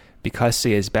think because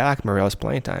Seiya's back, Morel's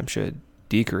playing time should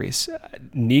decrease.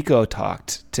 Nico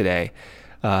talked today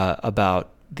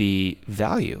about the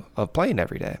value of playing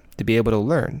every day, to be able to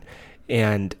learn.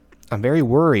 And I'm very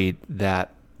worried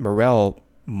that Morel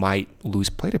might lose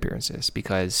plate appearances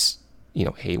because,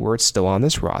 Hayward's still on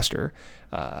this roster.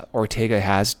 Ortega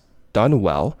has done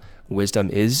well. Wisdom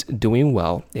is doing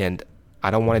well. And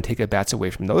I don't want to take the bats away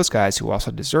from those guys who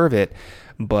also deserve it.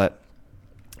 But,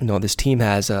 this team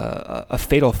has a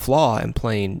fatal flaw in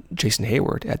playing Jason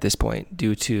Hayward at this point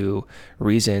due to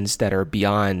reasons that are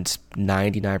beyond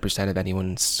 99% of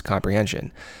anyone's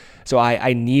comprehension. So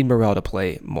I need Morel to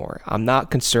play more. I'm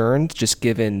not concerned, just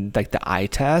given the eye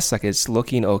test. It's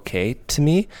looking okay to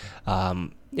me.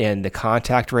 And the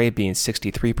contact rate being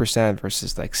 63%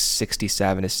 versus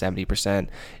 67 to 70%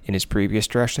 in his previous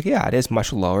stretch. It is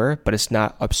much lower, but it's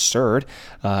not absurd.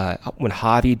 When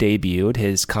Javi debuted,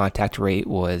 his contact rate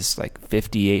was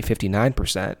 58,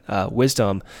 59%.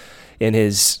 Wisdom in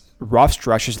his rough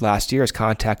stretches last year, his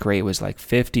contact rate was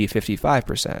 50,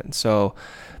 55%. So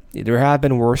there have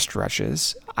been worse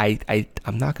stretches.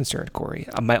 I'm not concerned, Corey.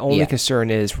 My only concern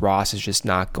is Ross is just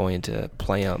not going to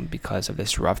play him because of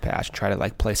this rough patch and try to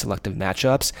play selective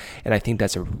matchups. And I think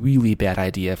that's a really bad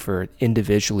idea for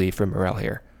Morel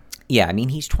here. Yeah,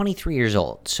 he's 23 years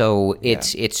old, so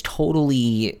it's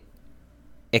totally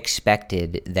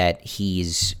expected that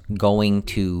he's going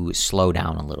to slow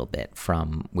down a little bit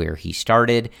from where he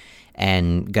started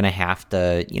and going to have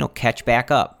to, catch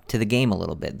back up to the game a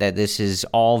little bit. That this is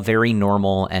all very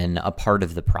normal and a part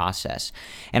of the process.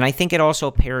 And I think it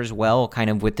also pairs well kind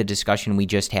of with the discussion we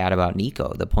just had about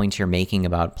Nico, the points you're making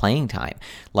about playing time.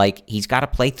 He's got to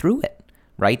play through it,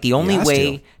 right? The only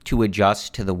way to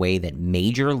adjust to the way that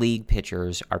major league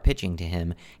pitchers are pitching to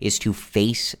him is to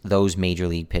face those major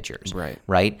league pitchers,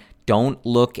 right? Don't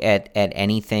look at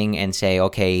anything and say,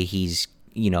 okay, he's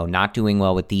not doing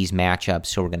well with these matchups,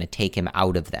 so we're going to take him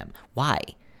out of them. Why?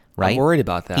 Right? I'm worried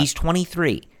about that. He's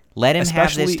 23. Let him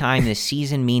have this time. This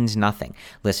season means nothing.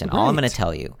 Listen, all I'm going to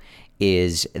tell you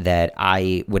is that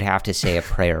I would have to say a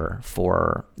prayer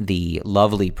for the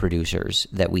lovely producers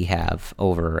that we have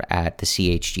over at the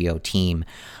CHGO team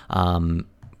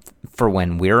for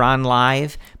when we're on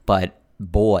live, but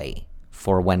boy,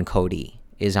 for when Cody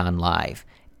is on live,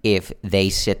 if they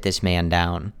sit this man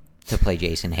down to play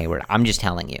Jason Hayward. I'm just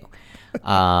telling you.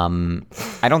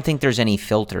 I don't think there's any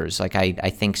filters. I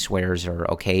think swears are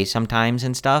okay sometimes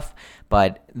and stuff,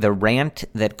 but the rant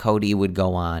that Cody would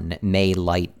go on may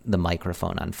light the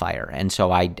microphone on fire. And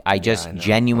so I just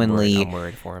genuinely, I'm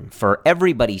worried for him. For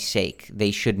everybody's sake,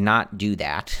 they should not do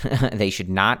that. They should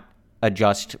not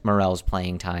adjust Morel's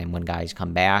playing time when guys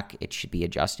come back. It should be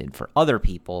adjusted for other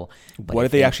people. But what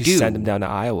if they actually send him down to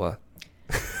Iowa?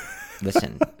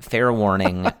 Listen, fair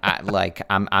warning.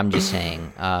 I'm just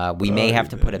saying, we may have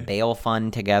to put a bail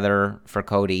fund together for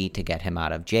Cody to get him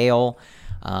out of jail.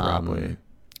 Probably.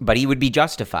 But he would be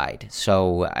justified.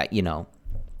 So,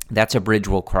 that's a bridge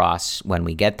we'll cross when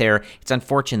we get there. It's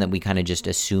unfortunate that we kind of just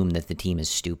assume that the team is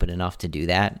stupid enough to do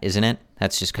that, isn't it?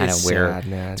 That's just kind of where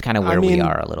it's kind of where we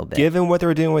are a little bit. Given what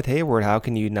they're doing with Hayward, how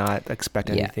can you not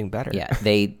expect anything better? Yeah,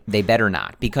 they better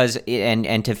not, because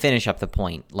and to finish up the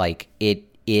point,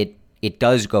 it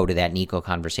does go to that Nico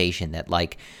conversation that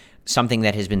something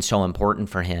that has been so important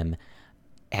for him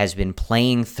has been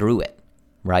playing through it,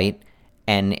 right?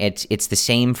 And it's the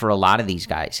same for a lot of these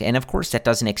guys. And of course that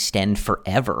doesn't extend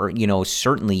forever.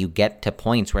 Certainly you get to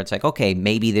points where it's okay,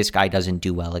 maybe this guy doesn't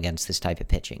do well against this type of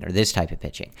pitching or this type of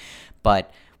pitching.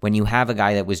 But when you have a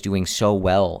guy that was doing so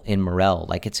well in Morel,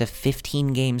 it's a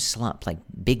 15-game slump,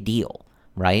 big deal.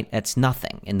 Right? That's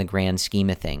nothing in the grand scheme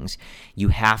of things. You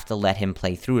have to let him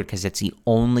play through it because it's the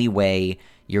only way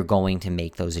you're going to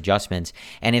make those adjustments.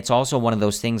 And it's also one of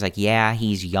those things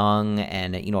he's young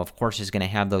and, of course is going to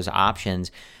have those options.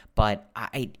 But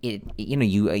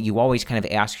you always kind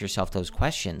of ask yourself those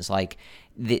questions.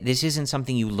 This isn't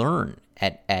something you learn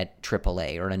at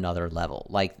AAA or another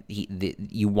level.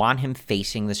 You want him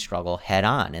facing the struggle head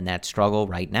on. And that struggle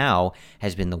right now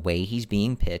has been the way he's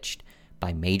being pitched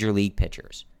by major league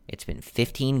pitchers. It's been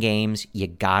 15 games. You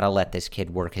got to let this kid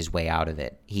work his way out of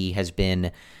it. He has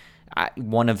been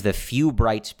one of the few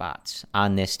bright spots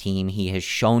on this team. He has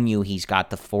shown you he's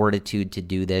got the fortitude to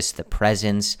do this, the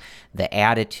presence, the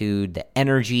attitude, the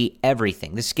energy,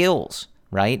 everything, the skills,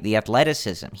 right? The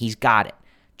athleticism. He's got it.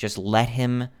 Just let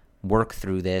him work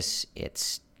through this.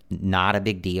 It's not a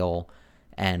big deal.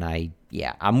 And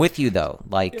I'm with you though.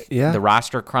 The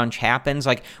roster crunch happens.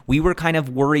 We were kind of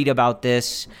worried about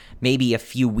this maybe a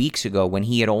few weeks ago when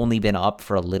he had only been up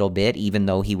for a little bit, even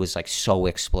though he was so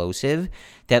explosive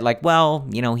that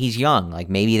he's young.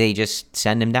 Maybe they just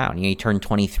send him down. He turned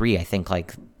 23, I think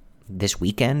this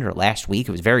weekend or last week.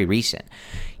 It was very recent.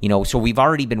 So we've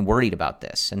already been worried about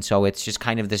this. And so it's just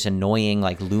kind of this annoying,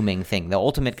 like, looming thing. The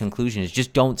ultimate conclusion is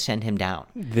just don't send him down.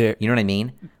 You know what I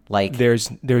mean? Like,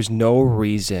 there's no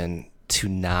reason to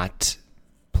not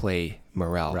play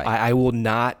Morel. Right. I will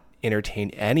not entertain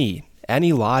any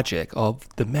logic of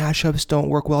the matchups don't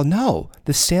work well. No,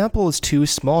 the sample is too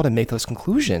small to make those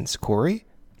conclusions, Corey.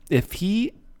 If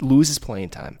he loses playing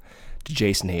time to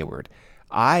Jason Hayward,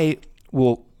 I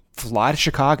will fly to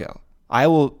Chicago. I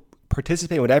will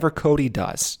participate in whatever Cody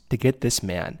does to get this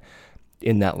man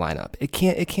in that lineup. It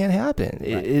can't happen.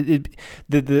 Right.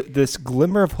 This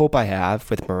glimmer of hope I have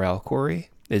with Morel, Corey,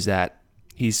 is that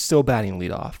he's still batting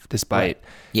leadoff despite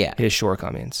his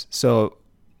shortcomings. So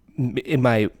in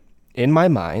my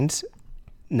mind,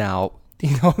 now,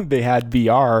 they had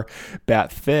VR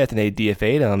bat fifth and they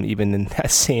DFA'd him even in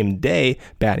that same day,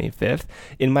 batting fifth.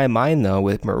 In my mind, though,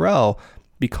 with Morel,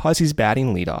 because he's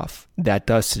batting leadoff, that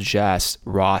does suggest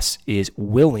Ross is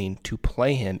willing to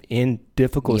play him in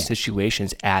difficult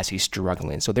situations as he's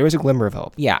struggling. So there is a glimmer of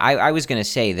hope. Yeah, I was going to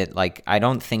say that, like, I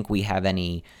don't think we have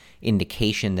any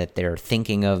indication that they're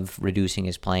thinking of reducing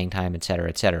his playing time, et cetera,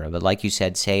 et cetera. But like you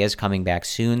said, Seiya's coming back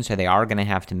soon, so they are going to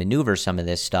have to maneuver some of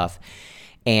this stuff.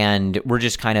 And we're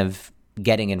just kind of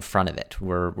getting in front of it.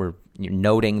 We're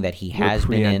noting that he has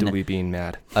been in being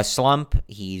mad. A slump.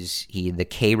 The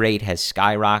K rate has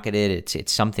skyrocketed.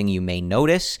 It's something you may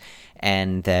notice,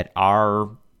 and that our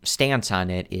stance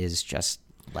on it is just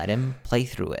let him play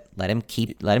through it. Let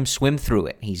him swim through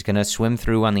it. He's gonna swim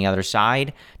through on the other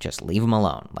side. Just leave him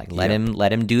alone. Like let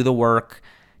him do the work.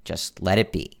 Just let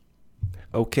it be.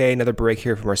 Okay, another break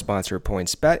here from our sponsor,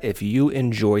 PointsBet. If you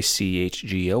enjoy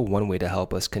CHGO, one way to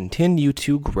help us continue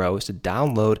to grow is to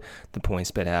download the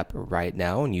PointsBet app right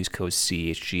now and use code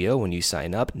CHGO when you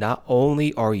sign up. Not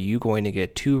only are you going to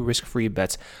get 2 risk-free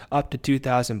bets up to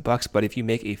 $2,000, but if you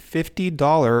make a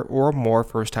 $50 or more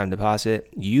first-time deposit,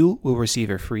 you will receive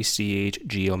a free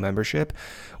CHGO membership,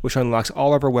 which unlocks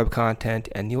all of our web content,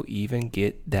 and you'll even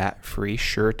get that free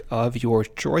shirt of your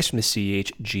choice from the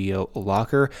CHGO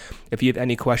locker. If you have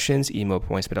any questions, email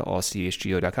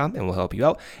pointsbet@allchgo.com and we'll help you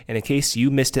out. And in case you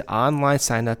missed it, online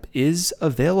sign up is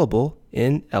available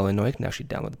in Illinois. You can actually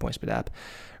download the PointsBet app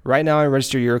right now and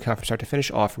register your account from start to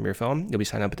finish, all from your phone. You'll be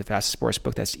signed up with the fastest sports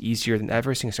book that's easier than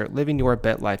ever, so you can start living your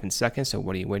bet life in seconds. So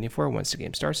what are you waiting for? Once the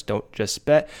game starts, don't just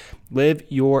bet. Live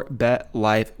your bet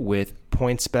life with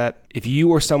PointsBet. If you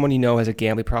or someone you know has a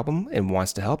gambling problem and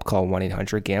wants to help, call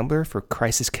 1-800-GAMBLER for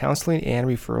crisis counseling and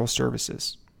referral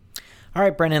services. All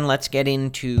right, Brennan, let's get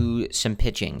into some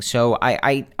pitching. So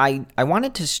I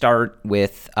wanted to start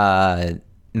with Matt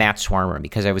Swarmer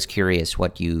because I was curious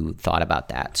what you thought about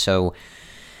that. So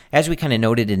as we kind of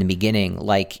noted in the beginning,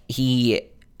 like he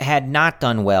had not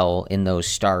done well in those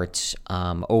starts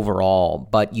overall,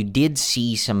 but you did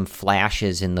see some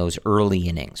flashes in those early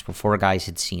innings before guys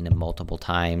had seen him multiple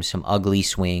times, some ugly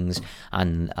swings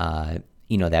on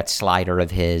that slider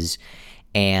of his,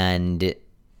 and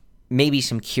maybe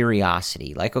some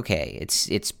curiosity. Like, okay,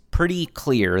 it's pretty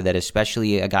clear that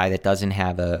especially a guy that doesn't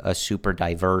have a super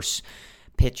diverse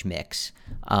pitch mix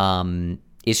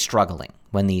is struggling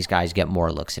when these guys get more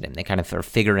looks at him. They kind of are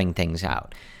figuring things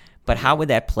out. But how would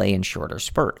that play in shorter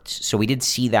spurts? So we did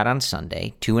see that on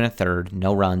Sunday, 2 1/3,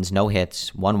 no runs, no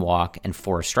hits, 1 walk, and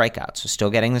 4 strikeouts. So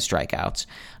still getting the strikeouts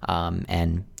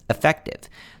and effective.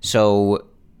 So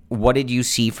what did you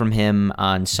see from him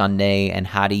on Sunday, and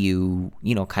how do you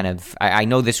kind of, I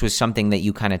know this was something that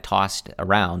you kind of tossed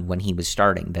around when he was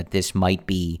starting, that this might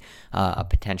be a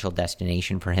potential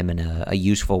destination for him and a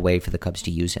useful way for the Cubs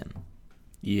to use him.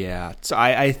 Yeah, so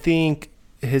I think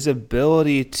his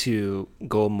ability to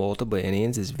go multiple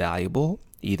innings is valuable,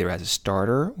 either as a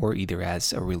starter or either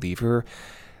as a reliever.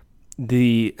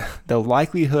 The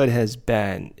likelihood has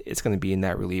been it's going to be in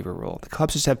that reliever role. The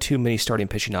Cubs just have too many starting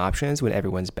pitching options when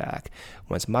everyone's back.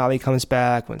 When Smiley comes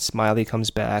back,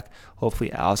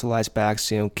 hopefully Alzolai's back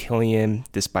soon. Killian,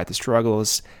 despite the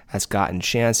struggles, has gotten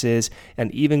chances.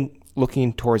 And even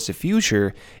looking towards the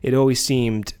future, it always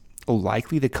seemed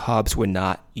likely the Cubs would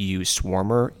not use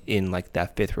Swarmer in like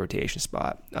that 5th rotation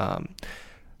spot.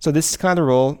 So this is kind of the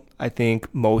role I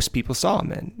think most people saw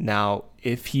him in. Now,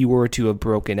 if he were to have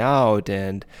broken out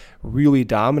and really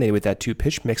dominated with that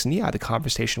 2-pitch mix, and the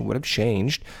conversation would have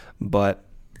changed, but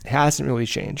it hasn't really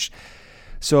changed.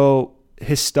 So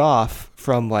his stuff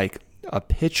from like a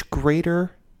pitch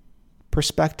grader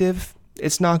perspective,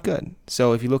 it's not good.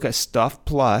 So if you look at Stuff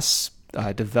Plus,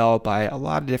 developed by a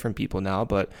lot of different people now,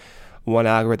 but one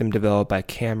algorithm developed by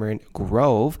Cameron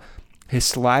Grove, his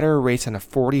slider rates as a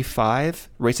 45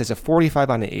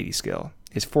 on an 80 scale.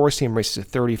 His four-seam race is a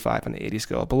 35 on the 80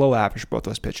 scale, below average for both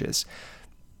those pitches.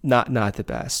 Not the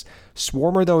best.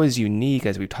 Swarmer, though, is unique,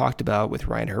 as we've talked about with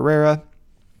Ryan Herrera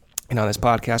and on this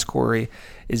podcast, Corey,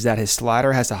 is that his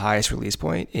slider has the highest release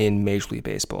point in Major League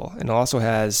Baseball, and also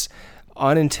has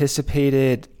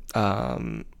unanticipated, I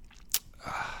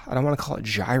don't want to call it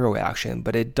gyro action,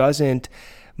 but it doesn't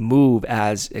move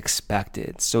as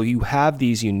expected. So you have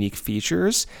these unique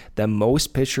features that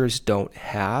most pitchers don't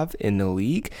have in the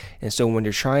league. And so when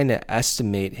you're trying to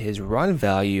estimate his run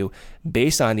value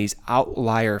based on these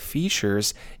outlier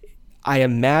features, I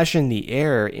imagine the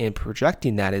error in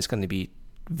projecting that is going to be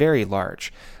very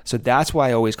large. So that's why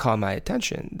I always call my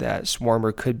attention that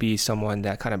Swarmer could be someone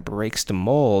that kind of breaks the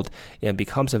mold and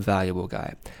becomes a valuable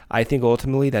guy. I think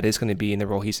ultimately that is going to be in the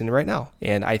role he's in right now.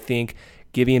 And I think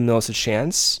giving Mills a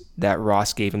chance that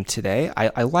Ross gave him today,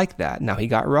 I like that. Now, he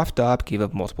got roughed up, gave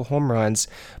up multiple home runs,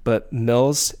 but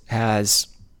Mills has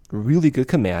really good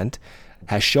command,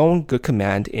 has shown good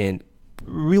command in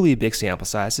really big sample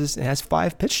sizes, and has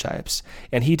 5 pitch types.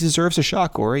 And he deserves a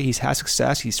shot, Corey. He's had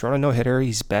success. He's thrown a no-hitter.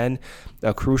 He's been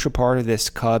a crucial part of this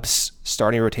Cubs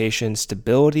starting rotation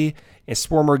stability. And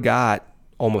Swarmer got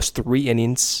almost 3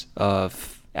 innings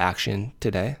of action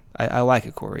today. I like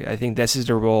it, Corey. I think this is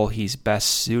the role he's best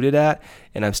suited at,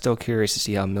 and I'm still curious to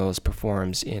see how Mills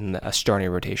performs in a starting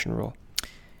rotation role.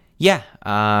 Yeah,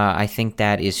 I think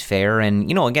that is fair, and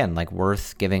again, like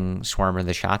worth giving Swarmer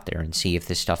the shot there and see if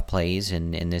this stuff plays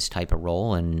in this type of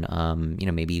role, and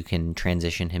maybe you can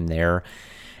transition him there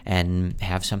and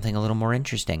have something a little more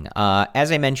interesting.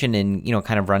 As I mentioned in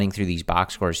kind of running through these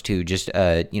box scores too, just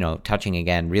touching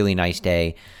again, really nice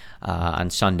day on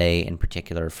Sunday in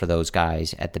particular for those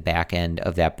guys at the back end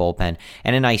of that bullpen,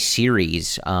 and a nice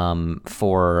series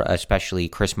for especially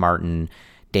Chris Martin,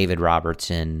 David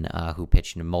Robertson, who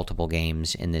pitched in multiple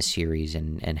games in this series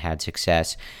and had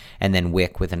success, and then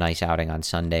Wick with a nice outing on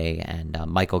Sunday, and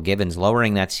Michael Gibbons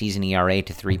lowering that season ERA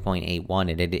to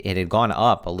 3.81. It had gone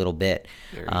up a little bit,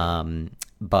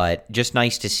 but just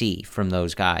nice to see from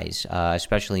those guys,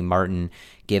 especially Martin,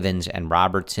 Givens, and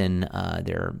Robertson.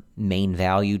 Their main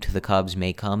value to the Cubs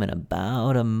may come in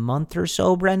about a month or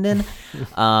so, Brendan.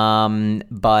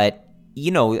 But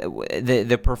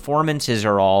the performances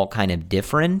are all kind of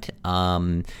different.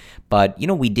 But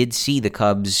we did see the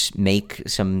Cubs make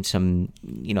some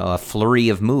a flurry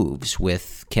of moves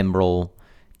with Kimbrel,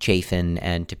 Chafin,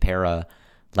 and Tepera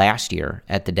last year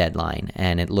at the deadline,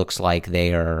 and it looks like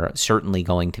they are certainly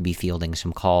going to be fielding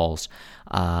some calls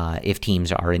if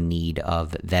teams are in need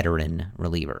of veteran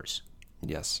relievers.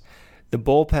 Yes. The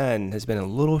bullpen has been a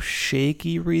little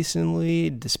shaky recently,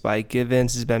 despite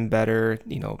Givens has been better.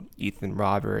 Ethan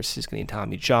Roberts is getting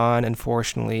Tommy John.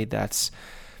 Unfortunately, that's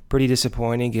pretty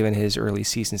disappointing given his early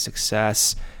season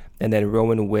success. And then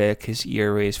Rowan Wick, his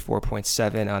ERA is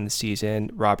 4.7 on the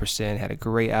season. Robertson had a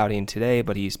great outing today,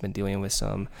 but he's been dealing with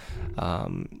some,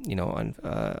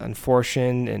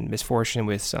 unfortunate and misfortune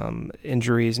with some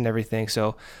injuries and everything.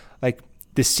 So,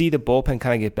 to see the bullpen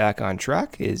kind of get back on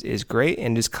track is great,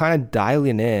 and just kind of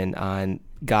dialing in on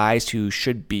guys who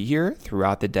should be here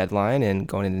throughout the deadline and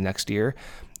going into next year.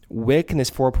 Wick and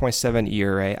his 4.7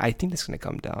 ERA, I think that's going to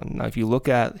come down. Now, if you look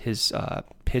at his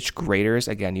pitch graders,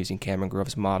 again, using Cameron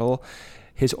Grove's model,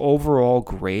 his overall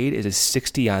grade is a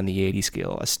 60 on the 80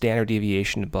 scale, a standard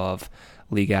deviation above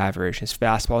league average. His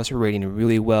fastballs are rating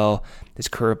really well. His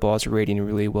curveballs are rating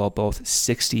really well, both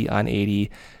 60 on 80.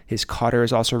 His cutter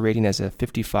is also rating as a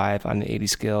 55 on the 80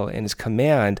 scale, and his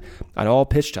command on all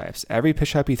pitch types, every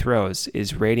pitch type he throws,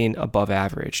 is rating above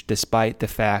average, despite the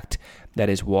fact that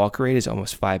his walk rate is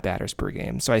almost 5 batters per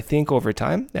game. So I think over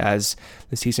time, as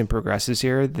the season progresses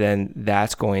here, then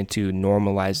that's going to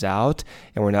normalize out,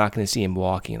 and we're not going to see him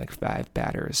walking like 5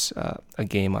 batters a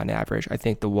game on average. I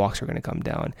think the walks are going to come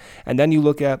down. And then you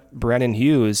look at Brandon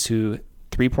Hughes, who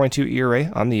 3.2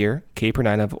 ERA on the year, K per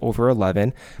 9 of over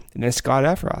 11, and then Scott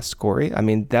Efros, Corey. I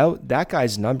mean, that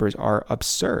guy's numbers are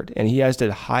absurd, and he has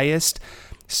the highest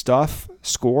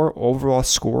overall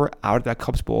score out of that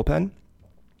Cubs bullpen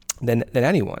than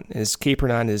anyone. His K per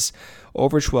 9 is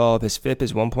over 12, his FIP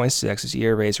is 1.6, his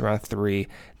ERA is around 3.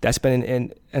 That's been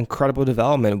an incredible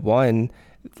development, one,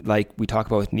 like we talk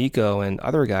about with Nico and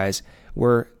other guys,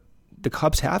 where the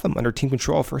Cubs have him under team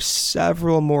control for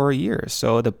several more years.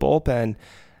 So the bullpen,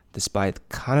 despite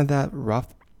kind of that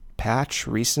rough patch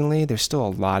recently, there's still a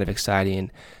lot of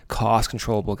exciting,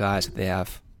 cost-controllable guys that they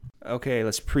have. Okay,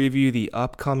 let's preview the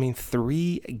upcoming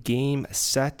 3-game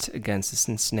set against the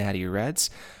Cincinnati Reds.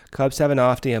 Cubs have an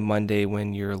off day on Monday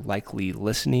when you're likely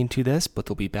listening to this, but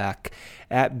they'll be back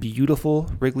at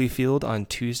beautiful Wrigley Field on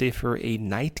Tuesday for a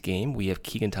night game. We have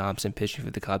Keegan Thompson pitching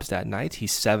for the Cubs that night.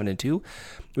 He's 7-2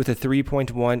 with a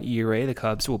 3.1 ERA. The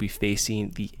Cubs will be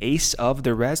facing the ace of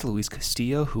the Reds, Luis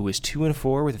Castillo, who is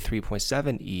 2-4 with a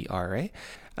 3.7 ERA.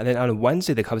 And then on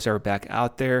Wednesday, the Cubs are back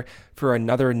out there for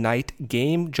another night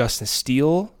game. Justin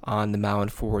Steele on the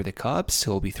mound for the Cubs.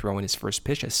 He'll be throwing his first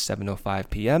pitch at 7:05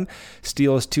 p.m.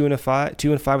 Steele is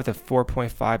 2-5 with a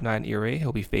 4.59 ERA.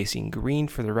 He'll be facing Green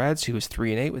for the Reds, who is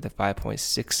 3-8 with a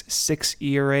 5.66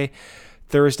 ERA.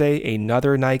 Thursday,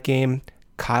 another night game.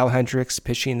 Kyle Hendricks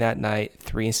pitching that night,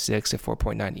 3-6 at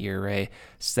 4.9 ERA,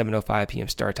 7:05 p.m.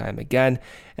 start time again.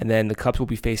 And then the Cubs will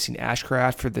be facing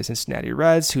Ashcraft for the Cincinnati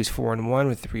Reds, who's 4-1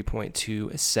 with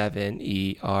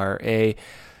 3.27 ERA.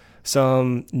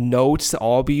 Some notes that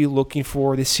I'll be looking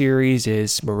for this series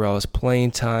is Morel's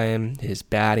playing time, his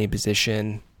batting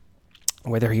position,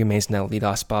 whether he remains in that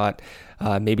leadoff spot.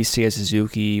 Maybe Seiya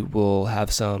Suzuki will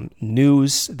have some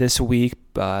news this week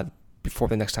before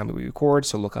the next time we record,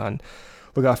 so look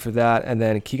out for that. And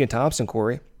then Keegan Thompson,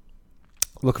 Corey,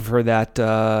 looking for that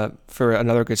for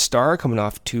another good start, coming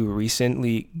off two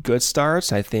recently good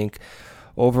starts. I think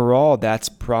overall that's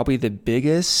probably the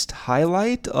biggest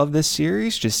highlight of this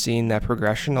series, just seeing that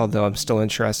progression, although I'm still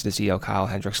interested to see how Kyle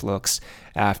Hendricks looks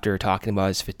after talking about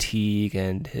his fatigue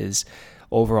and his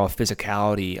overall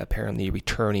physicality apparently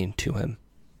returning to him.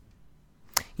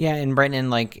 Yeah, and Brendan,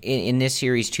 like in this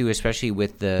series too, especially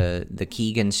with the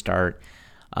Keegan start,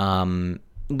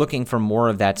 looking for more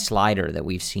of that slider that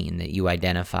we've seen that you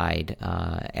identified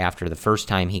after the first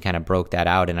time he kind of broke that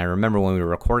out. And I remember when we were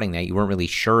recording that, you weren't really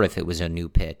sure if it was a new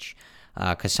pitch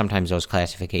because sometimes those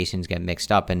classifications get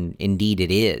mixed up, and indeed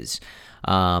it is.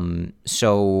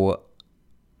 So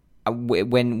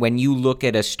when you look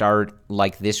at a start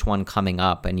like this one coming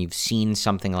up and you've seen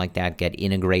something like that get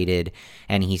integrated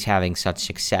and he's having such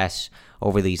success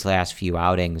over these last few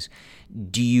outings,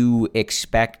 do you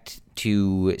expect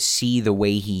to see the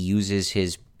way he uses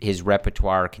his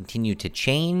repertoire continue to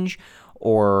change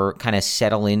or kind of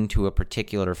settle into a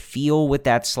particular feel with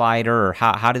that slider? Or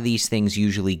how do these things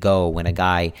usually go when a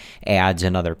guy adds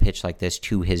another pitch like this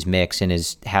to his mix and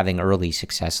is having early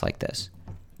success like this?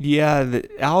 Yeah, the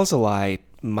Alzolay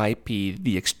might be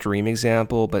the extreme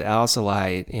example, but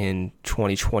Alzolay in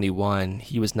 2021,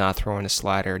 he was not throwing a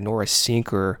slider nor a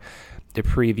sinker the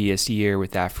previous year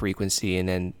with that frequency, and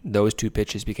then those two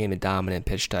pitches became the dominant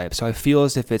pitch type. So I feel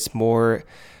as if it's more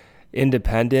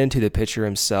independent to the pitcher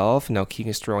himself. Now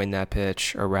Keegan's throwing that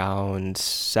pitch around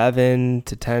 7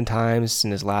 to 10 times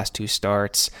in his last two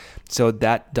starts. So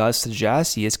that does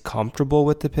suggest he is comfortable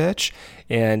with the pitch.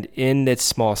 And in its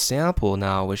small sample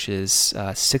now, which is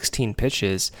 16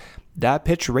 pitches, that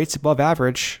pitch rate's above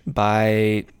average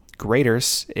by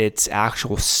graders. Its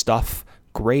actual stuff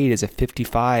grade is a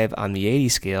 55 on the 80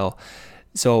 scale.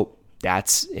 So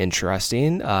that's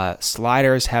interesting.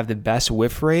 Sliders have the best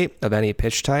whiff rate of any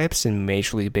pitch types in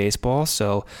Major League Baseball.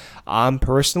 So I'm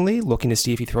personally looking to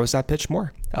see if he throws that pitch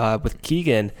more. With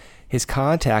Keegan, his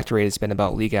contact rate has been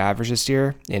about league average this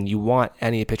year, and you want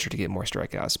any pitcher to get more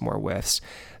strikeouts, more whiffs.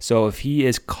 So if he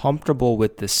is comfortable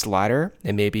with the slider,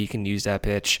 and maybe he can use that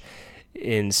pitch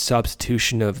in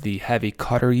substitution of the heavy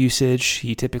cutter usage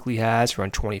he typically has,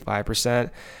 around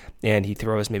 25%, and he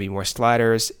throws maybe more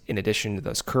sliders in addition to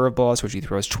those curveballs, which he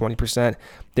throws 20%,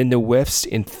 then the whiffs,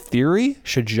 in theory,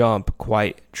 should jump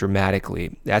quite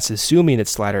dramatically. That's assuming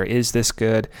its slider is this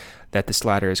good, that the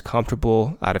slider is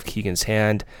comfortable out of Keegan's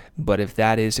hand. But if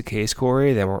that is the case,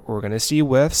 Corey, then we're going to see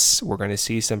whiffs. We're going to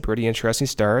see some pretty interesting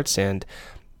starts, and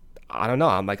I don't know.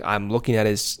 I'm looking at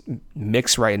his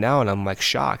mix right now, and I'm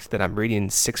shocked that I'm reading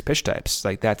 6 pitch types.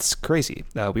 That's crazy.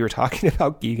 We were talking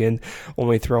about Keegan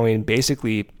only throwing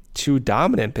basically 2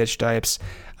 dominant pitch types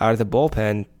out of the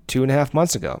bullpen 2.5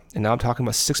 months ago, and now I'm talking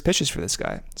about 6 pitches for this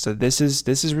guy. So this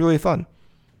is really fun.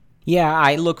 Yeah,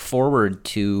 I look forward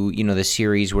to the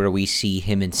series where we see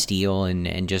him and Steele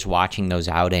and just watching those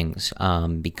outings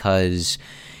because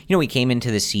we came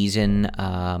into the season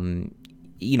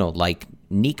like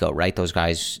Nico, right? Those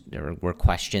guys were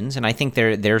questions, and I think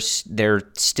they're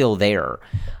still there.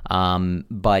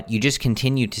 But you just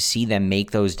continue to see them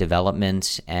make those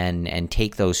developments and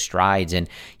take those strides. And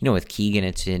with Keegan,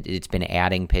 it's been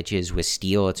adding pitches. With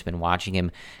Steele, it's been watching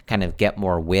him kind of get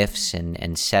more whiffs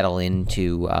and settle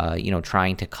into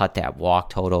trying to cut that walk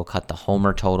total, cut the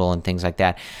homer total, and things like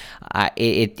that.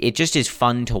 It just is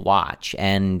fun to watch,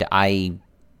 and I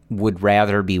would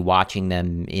rather be watching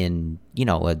them in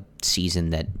a season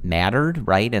that mattered,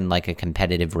 right, and like a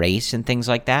competitive race and things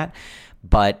like that.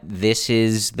 but this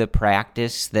is the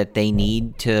practice that they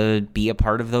need to be a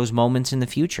part of those moments in the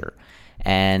future.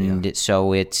 And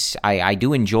so I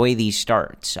do enjoy these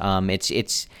starts.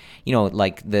 It's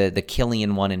like the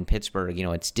Killian one in Pittsburgh,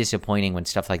 it's disappointing when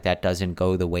stuff like that doesn't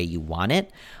go the way you want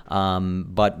it.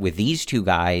 But with these two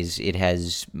guys, it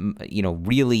has,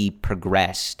 really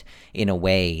progressed in a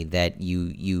way that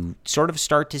you sort of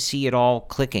start to see it all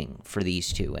clicking for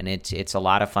these two. And it's a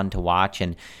lot of fun to watch.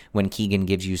 And when Keegan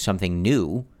gives you something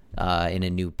new, in a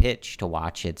new pitch to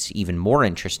watch, it's even more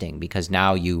interesting because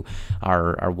now you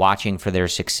are watching for their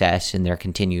success and their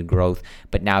continued growth,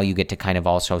 but now you get to kind of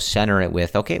also center it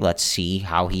with, okay, let's see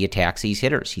how he attacks these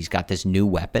hitters. He's got this new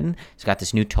weapon. He's got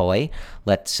this new toy.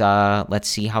 Let's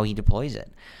see how he deploys it.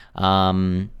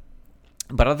 But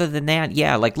other than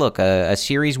that, look, a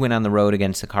series win on the road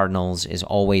against the Cardinals is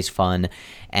always fun,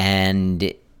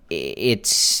 and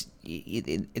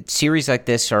series like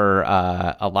this are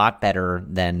a lot better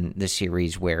than the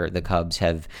series where the Cubs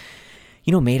have,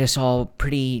 made us all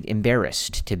pretty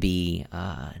embarrassed to be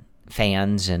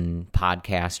fans and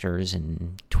podcasters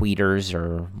and tweeters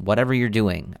or whatever you're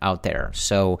doing out there.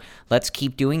 So let's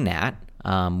keep doing that.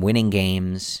 Winning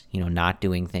games, not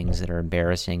doing things that are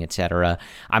embarrassing, etc.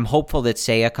 I'm hopeful that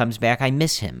Seiya comes back. I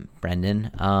miss him,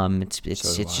 Brendan. It's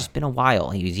just been a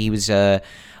while. He was a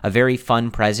very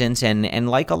fun presence, and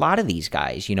like a lot of these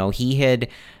guys, he had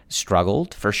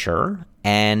struggled for sure,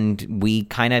 and we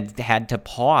kind of had to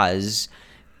pause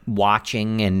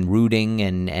watching and rooting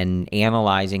and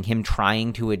analyzing him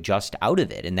trying to adjust out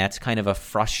of it, and that's kind of a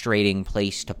frustrating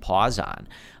place to pause on.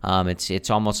 It's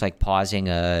almost like pausing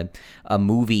a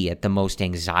movie at the most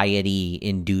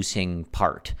anxiety-inducing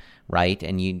part, right?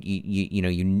 And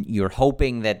you're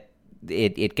hoping that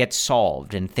it gets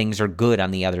solved and things are good on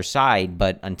the other side,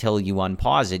 but until you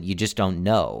unpause it, you just don't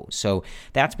know. So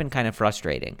that's been kind of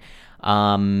frustrating.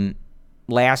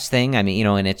 Last thing, and we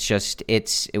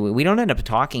don't end up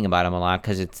talking about him a lot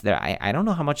because it's there. I don't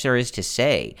know how much there is to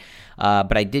say,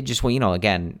 but I did just,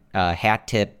 again, hat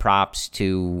tip props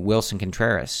to Wilson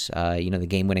Contreras, the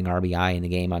game-winning RBI in the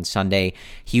game on Sunday,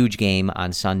 huge game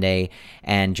on Sunday,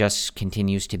 and just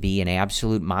continues to be an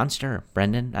absolute monster,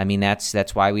 Brendan. I mean,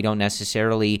 that's why we don't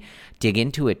necessarily dig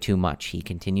into it too much. He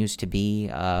continues to be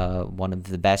one of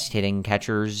the best hitting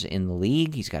catchers in the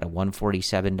league. He's got a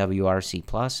 147 WRC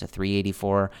plus, a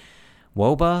 384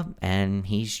 WOBA, and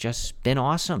he's just been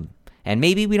awesome. And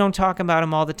maybe we don't talk about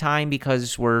him all the time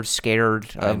because we're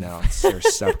scared of... I know, it's your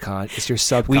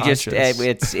subconscious. We just,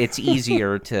 it's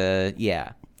easier to,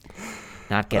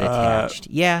 not get attached.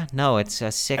 It's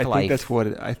a sick life. I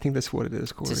think that's what it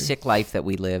is, Corey. It's a sick life that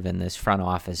we live in. This front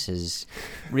office is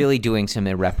really doing some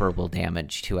irreparable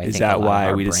damage to, I think, a lot of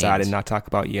our brains. Is that why we decided not to talk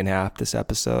about Ian Happ this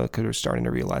episode? Because we're starting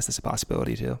to realize this is a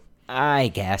possibility, too. I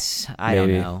guess. I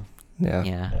don't know.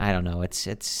 Yeah, I don't know. It's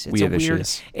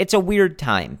a weird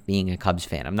time being a Cubs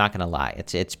fan. I'm not gonna lie.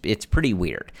 It's pretty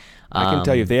weird. I can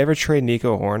tell you, if they ever trade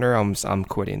Nico Hoerner, I'm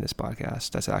quitting this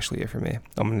podcast. That's actually it for me.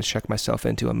 I'm gonna check myself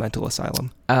into a mental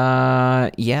asylum.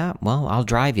 Yeah. Well, I'll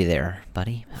drive you there,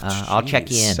 buddy. I'll check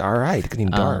you in. All right. It's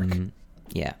getting dark.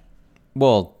 Yeah.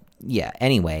 Well. Yeah.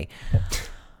 Anyway.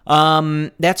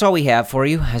 That's all we have for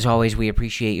you. As always, we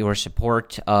appreciate your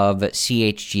support of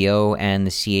CHGO and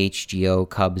the CHGO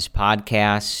Cubs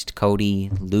podcast. Cody,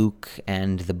 Luke,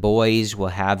 and the boys will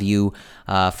have you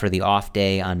for the off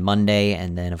day on Monday,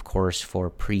 and then, of course, for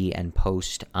pre and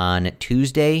post on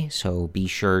Tuesday. So be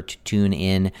sure to tune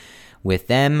in with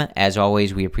them. As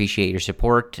always, we appreciate your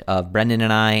support of Brendan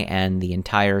and I and the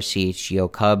entire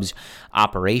CHGO Cubs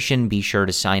operation. Be sure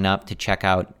to sign up to check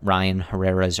out Ryan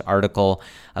Herrera's article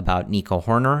about Nico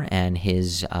Hoerner and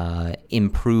his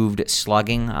improved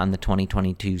slugging on the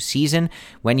 2022 season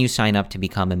when you sign up to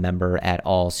become a member at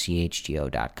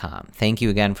allchgo.com. Thank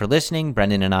you again for listening.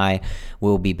 Brendan and I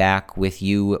will be back with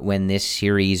you when this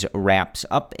series wraps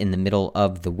up in the middle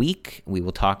of the week. We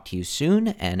will talk to you soon,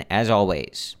 and as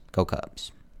always, go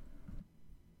Cubs.